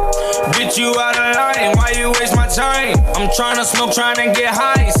 Get you out of line. Why you waste my time? I'm tryna smoke, tryna get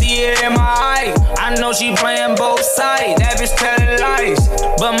high. See it in my eye. I know she playing both sides. That bitch telling lies.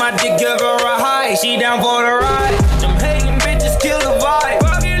 But my dick give her a high. She down for the ride.